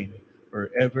and reign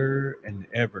forever and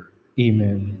ever."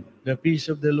 Amen. The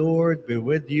peace of the Lord be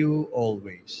with you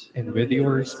always. And with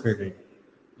your spirit,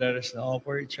 Let us now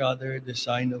offer each other the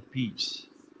sign of peace.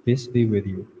 peace be with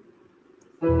you.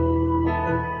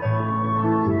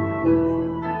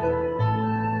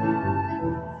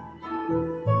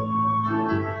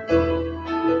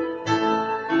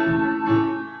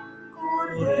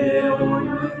 Cordero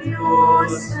ng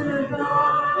Diyos na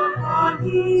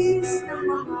nag-aalis ng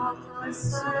mga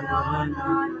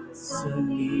kasalanan sa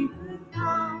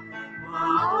libutan,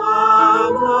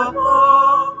 maawa ka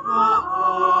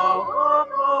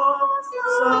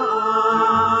sa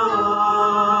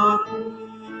amin.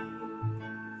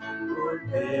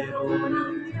 Cordero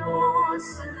ng Diyos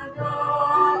na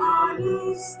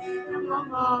nag-aalis ng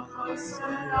mga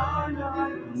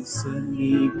kasalanan sa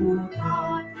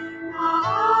libutan,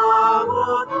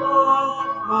 maawa ka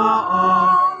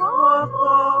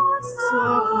sa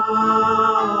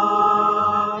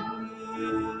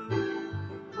amin.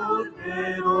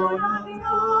 Cordero ng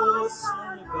Diyos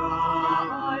na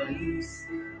nag-aalis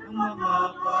ng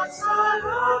mga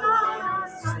kasalanan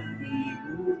sa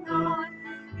libutan,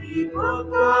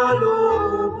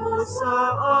 ipagkaloob mo sa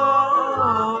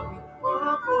amin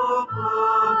ang kapayapaan.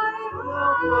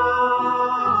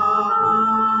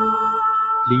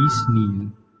 Please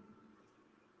kneel.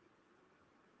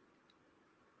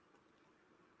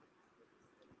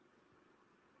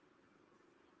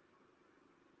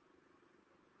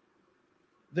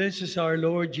 This is our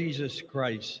Lord Jesus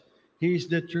Christ. He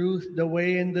is the truth, the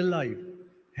way, and the life.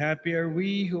 Happy are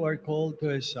we who are called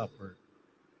to his supper.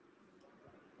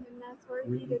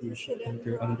 Worthy you should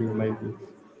enter under my roof,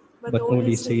 but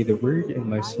only say the word, and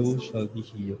my soul shall be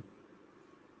healed.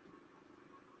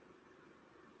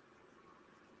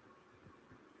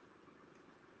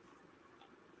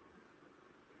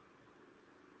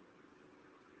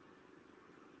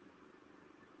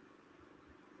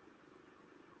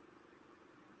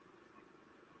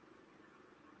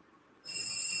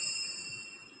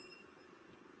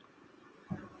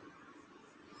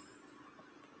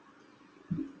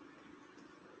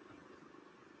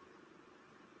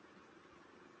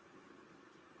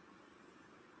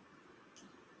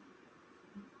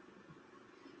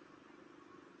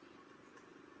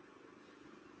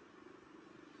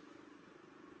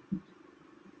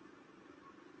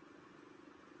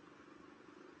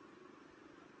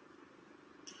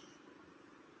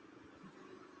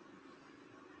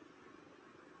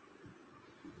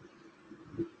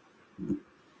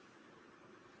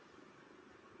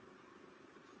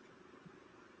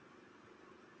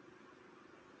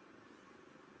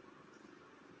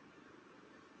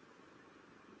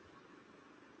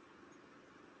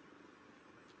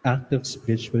 Act of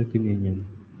spiritual communion.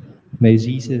 My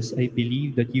Jesus, I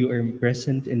believe that you are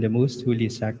present in the most holy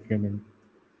sacrament.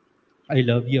 I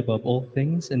love you above all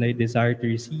things, and I desire to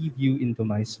receive you into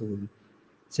my soul.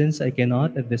 Since I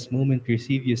cannot at this moment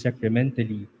receive you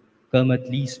sacramentally, come at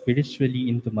least spiritually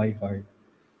into my heart.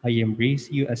 I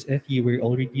embrace you as if you were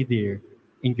already there,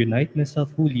 and unite myself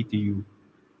wholly to you.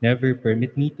 Never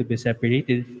permit me to be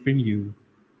separated from you.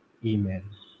 Amen.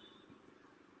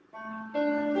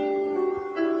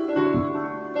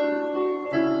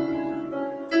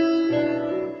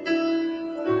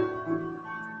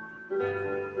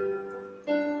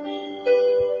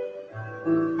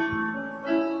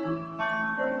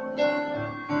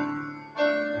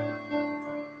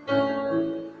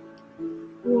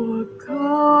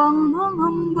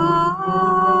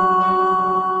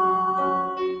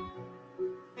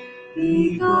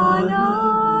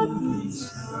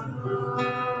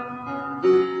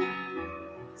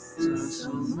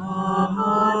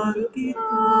 mahal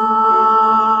kita.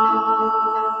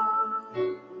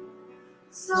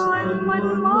 Saan man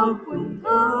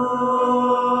magpunta,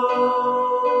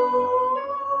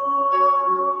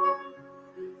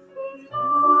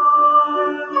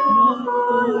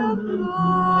 mahalaga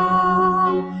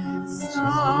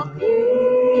sa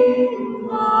aking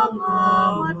mga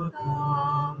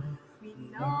mata.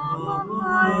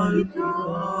 Minamahal kita.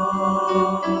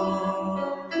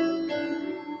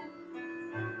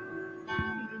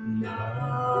 Minamahal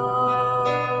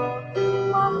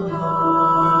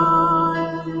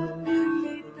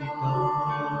kita.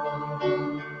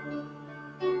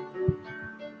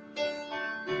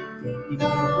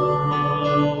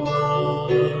 Tinawag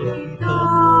kita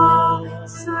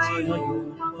sa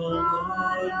iyong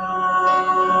pangalan.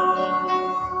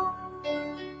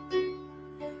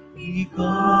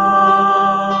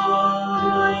 Ikaw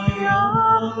ay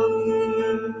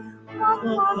aking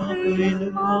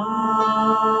mapakailanman.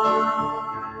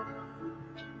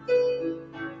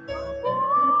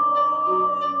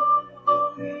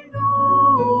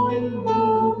 Panginoon mo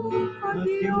at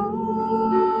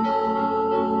Diyos,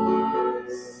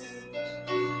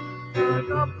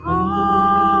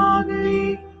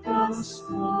 tagapagligtas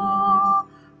mo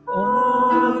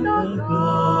at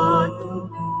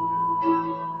tagatubos.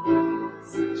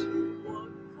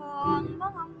 Huwag kang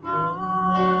mangamba,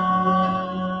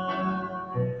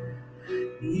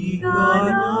 di ka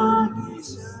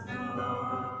nag-isa.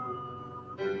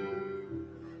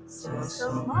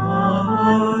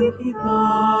 Sasamahan kita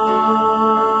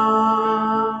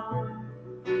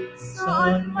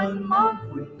saan man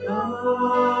magpunta.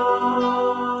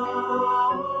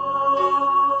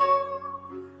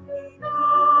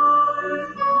 Ika'y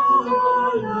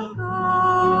mahalaga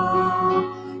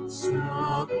sa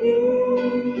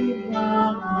aking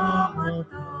mga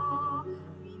mata.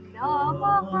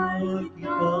 Minamahal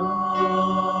kita.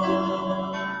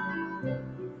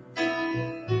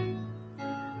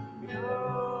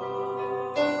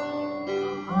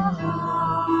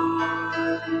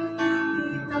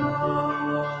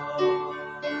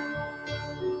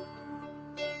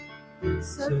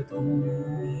 Sa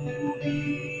tubig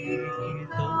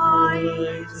kita'y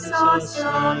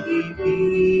sasagipin,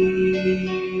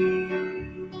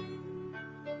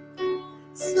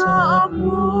 sa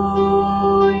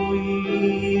apoy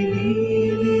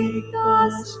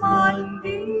ililigtas man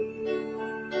din.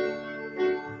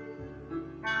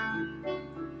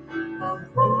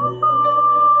 Ako ang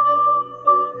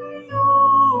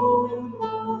Panginoon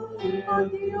mo at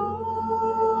Diyos,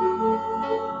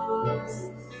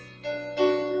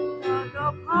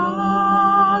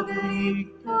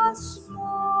 tagapagligtas mo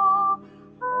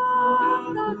at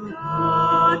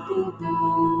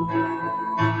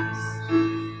tagatubos.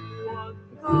 Huwag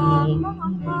kang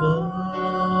mangamba,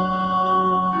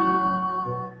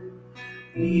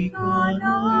 di ka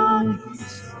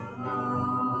nag-isa.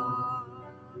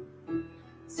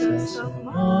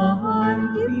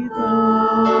 Sasamahan kita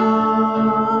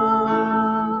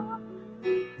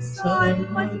saan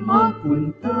man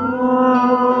magpunta.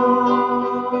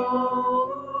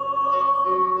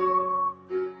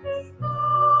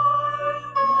 Ika'y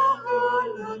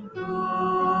mahalaga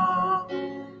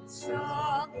sa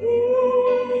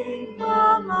aking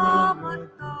mga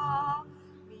mata.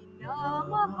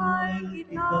 Minamahal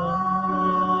kita.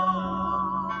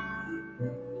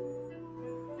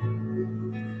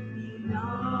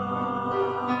 Minamahal.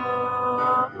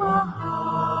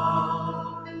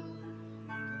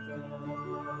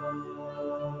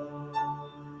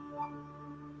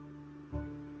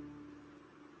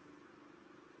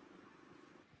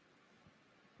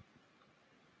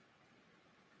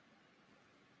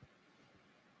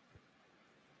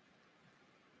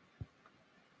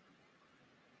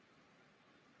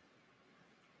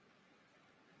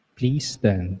 Please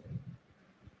stand.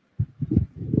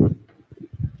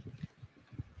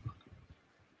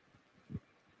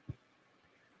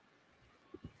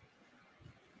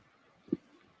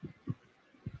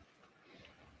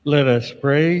 Let us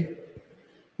pray.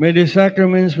 May the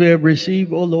sacraments we have received,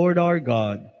 O Lord our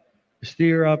God,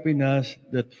 stir up in us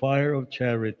that fire of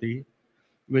charity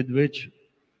with which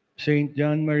Saint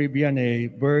John Marie Vianney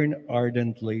burned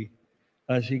ardently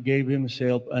as he gave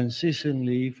himself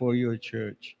unceasingly for your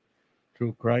church.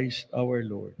 Through Christ our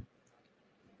Lord.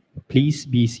 Please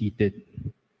be seated.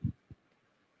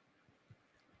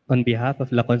 On behalf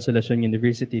of La Consolacion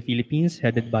University, Philippines,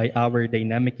 headed by our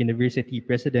dynamic university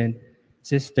president,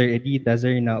 Sister Edita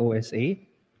Zerna, OSA,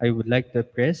 I would like to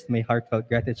express my heartfelt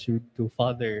gratitude to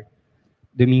Father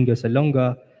Domingo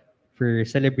Salonga for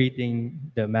celebrating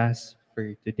the Mass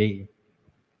for today.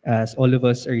 As all of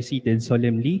us are seated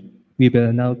solemnly, We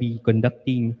will now be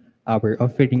conducting our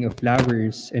offering of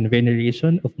flowers and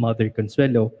veneration of Mother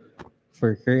Consuelo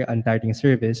for her untiring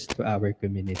service to our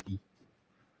community.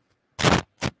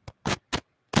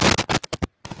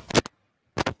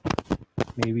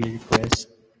 May we request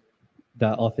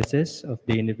the offices of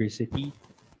the university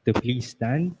to please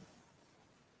stand.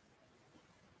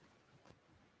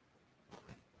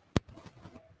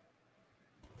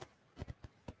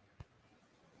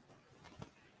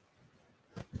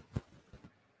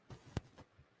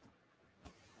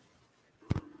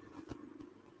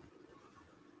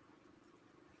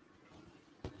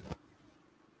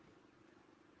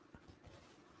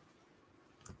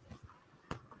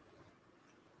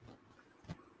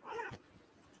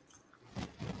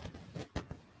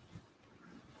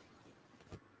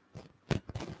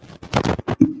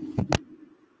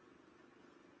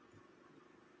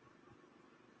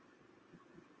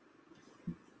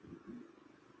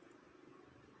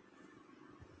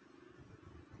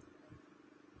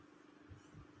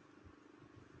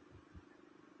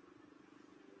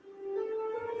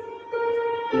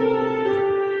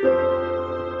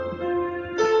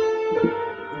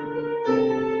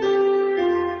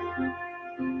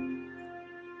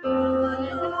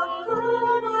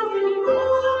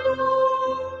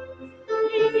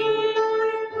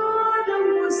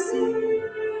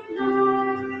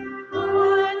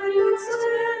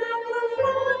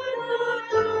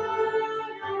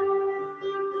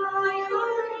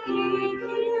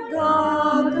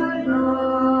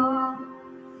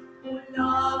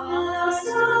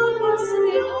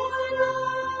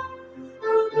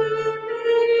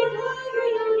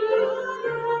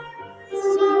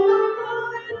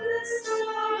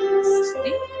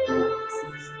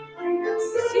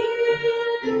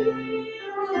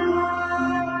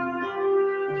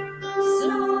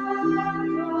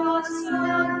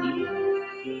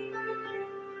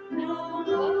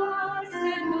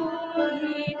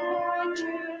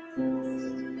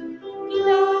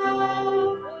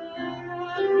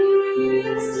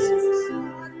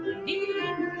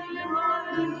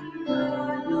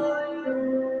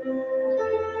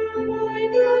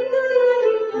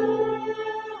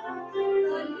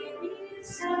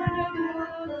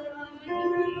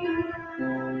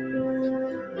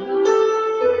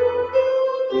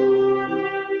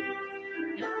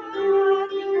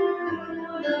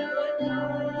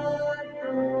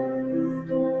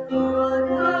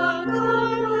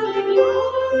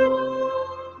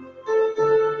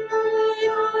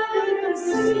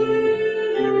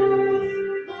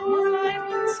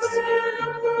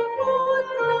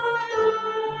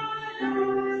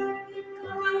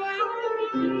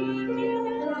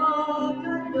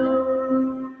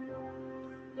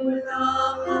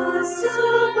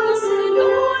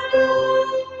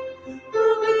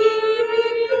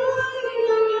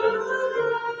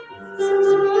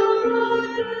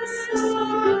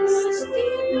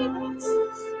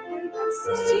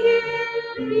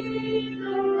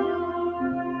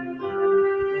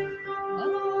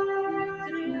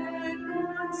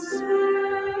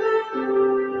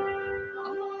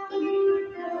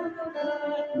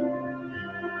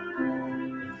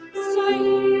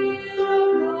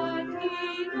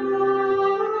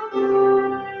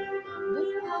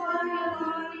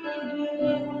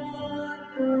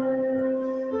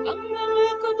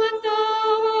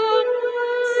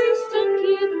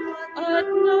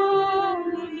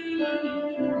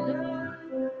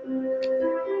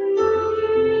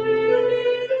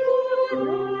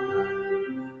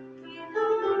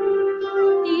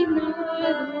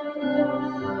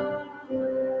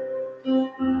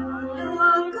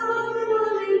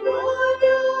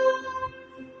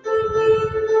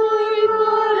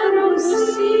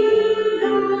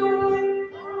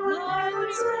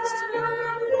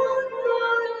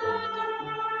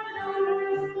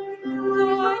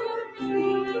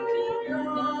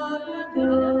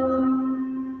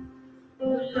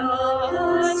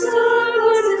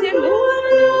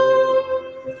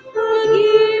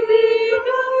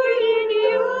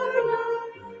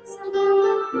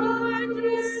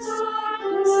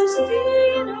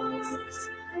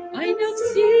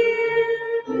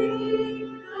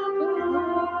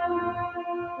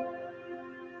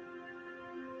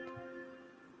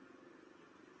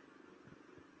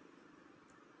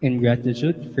 In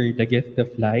gratitude for the gift of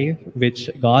life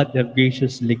which God have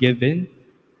graciously given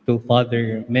to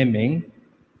Father Memeng,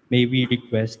 may we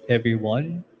request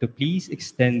everyone to please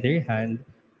extend their hand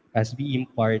as we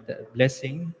impart a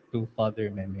blessing to Father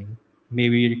Memeng.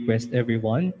 May we request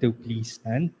everyone to please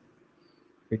stand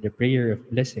for the prayer of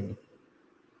blessing.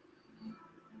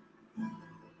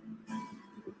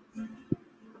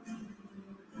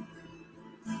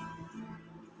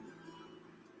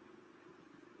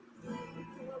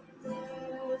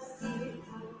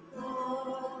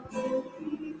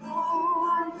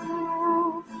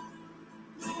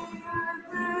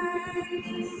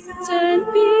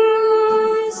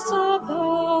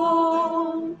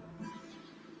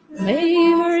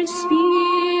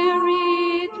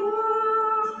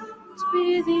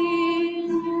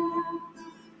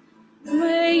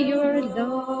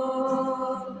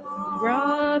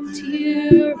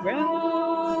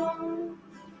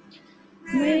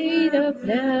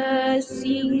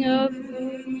 blessing of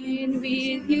union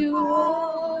with you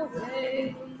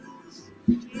always.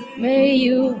 May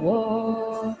you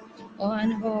walk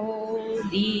on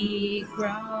holy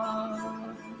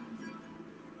ground.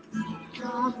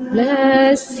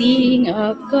 Blessing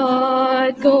of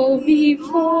God go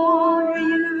before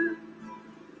you.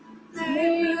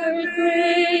 May your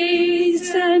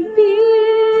grace and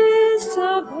peace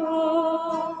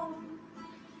above.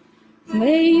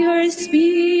 May your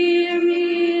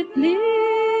spirit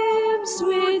lives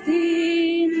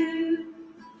within you.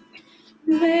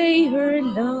 May her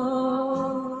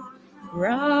love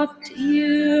wrap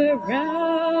you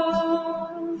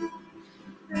around.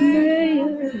 May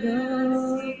her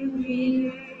love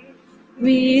be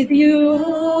with you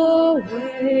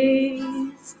always.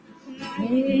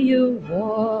 May you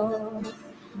walk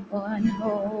on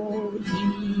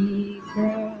holy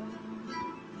ground.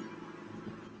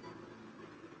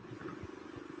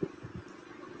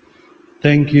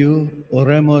 Thank you.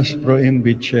 Oremos pro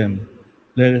imbicem.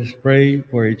 Let us pray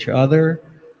for each other,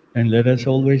 and let us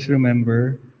always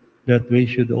remember that we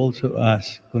should also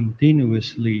ask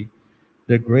continuously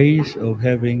the grace of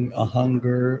having a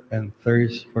hunger and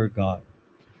thirst for God.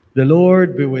 The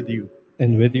Lord be with you.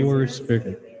 And with your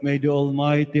spirit. May the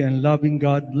Almighty and loving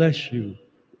God bless you,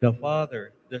 the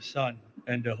Father, the Son,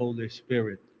 and the Holy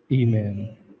Spirit.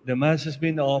 Amen. The Mass has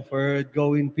been offered.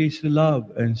 Go in peace to love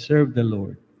and serve the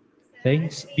Lord.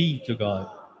 Thanks be to God.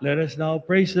 Let us now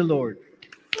praise the Lord.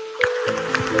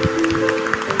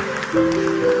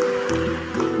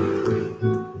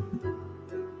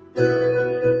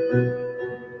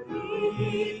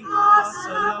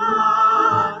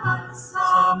 Ikasalamatan sa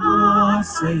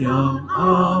masayang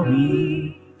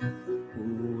awit.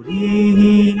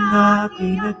 Purihin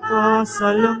natin at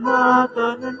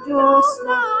pasalamatan ng Diyos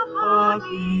na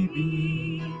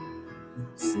pag-ibig.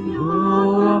 Sa'yo,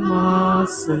 Ama,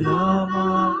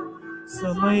 salamat sa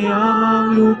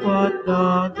mayamang lupa't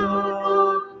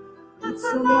dagat at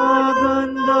sa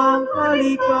magandang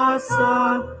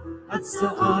kalikasan at sa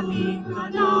aming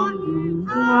kanang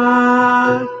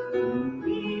lugar.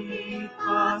 Ngunit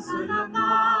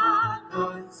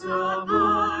pasalamatan sa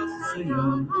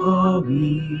masayang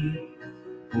awit.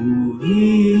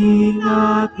 Purihin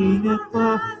natin at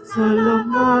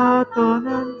pasalamatan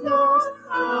ng Diyos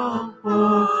ang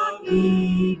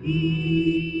pag-ibig.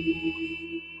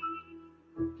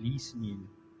 Please kneel.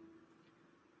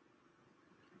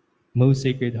 Most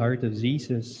Sacred Heart of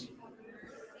Jesus,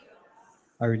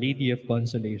 Our Lady of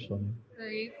Consolation,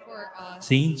 Pray for us.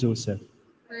 Saint Joseph,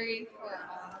 Pray for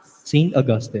us. Saint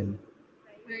Augustine,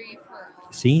 Pray for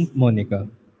us. Saint Monica,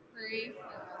 Pray for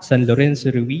us. San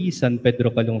Lorenzo Ruiz, San Pedro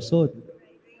Calungsod,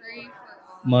 Pray for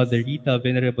us. Mother Rita,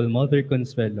 Venerable Mother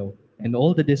Consuelo, and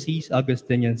all the deceased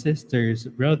Augustinian sisters,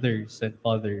 brothers, and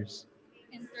fathers,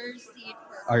 Intercede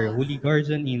for our us. holy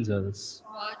guardian angels,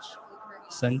 Watch over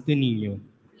us. Santo Niño,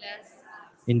 Bless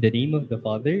us. in the name of the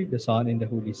Father, the Son, and the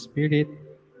Holy Spirit.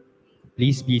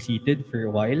 Please be seated for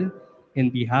a while. In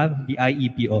behalf of the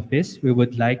IEP office, we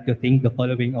would like to thank the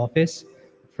following office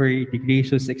for the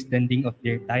gracious extending of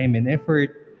their time and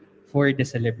effort for the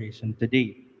celebration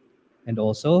today. And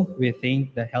also, we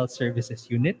thank the Health Services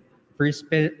Unit for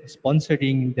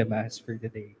sponsoring the Mass for the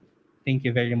day. Thank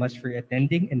you very much for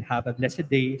attending, and have a blessed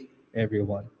day,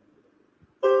 everyone.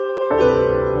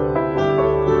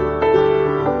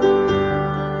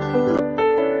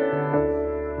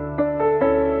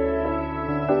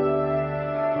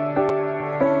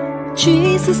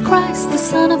 Jesus Christ, the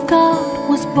Son of God,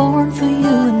 was born for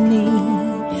you and me.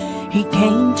 He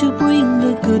came to bring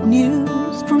the good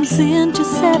news, from sin to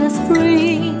set us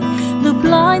free. The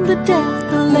blind, the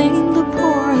deaf, the lame, the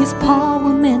poor, his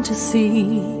power meant to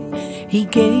see. He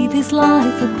gave his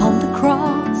life upon the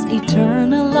cross,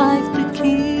 eternal life to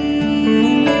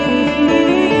keep.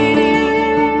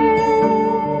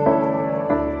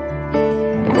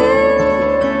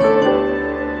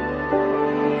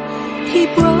 He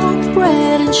broke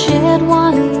bread and shed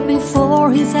wine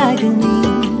before his agony.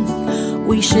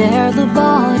 We share the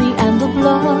body and the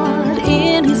blood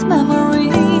in his memory.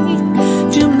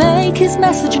 To make his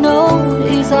message known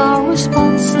is our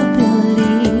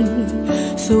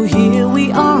responsibility. So here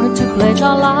we are to pledge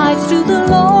our lives to the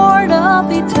Lord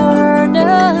of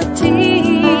eternity.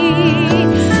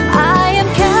 I am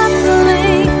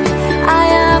Catholic, I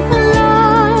am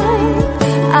alive,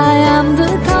 I am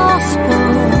the gospel,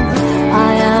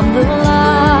 I am the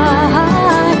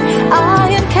light. I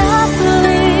am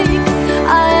Catholic, I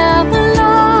am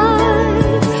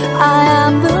alive, I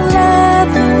am the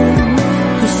leaven,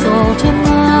 the salt and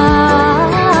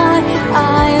light. I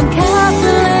am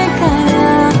Catholic, I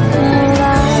am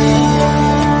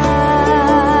alive.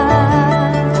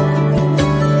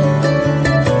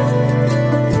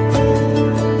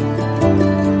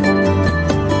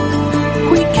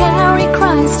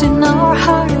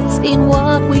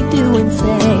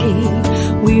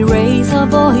 we raise our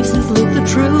voices, lift the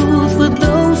truth for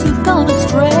those who've gone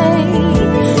astray.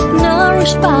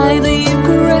 Nourished by the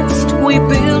Eucharist, we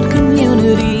build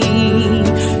community.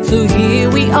 So here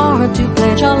we are to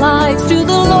pledge our lives to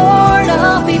the Lord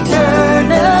of eternity.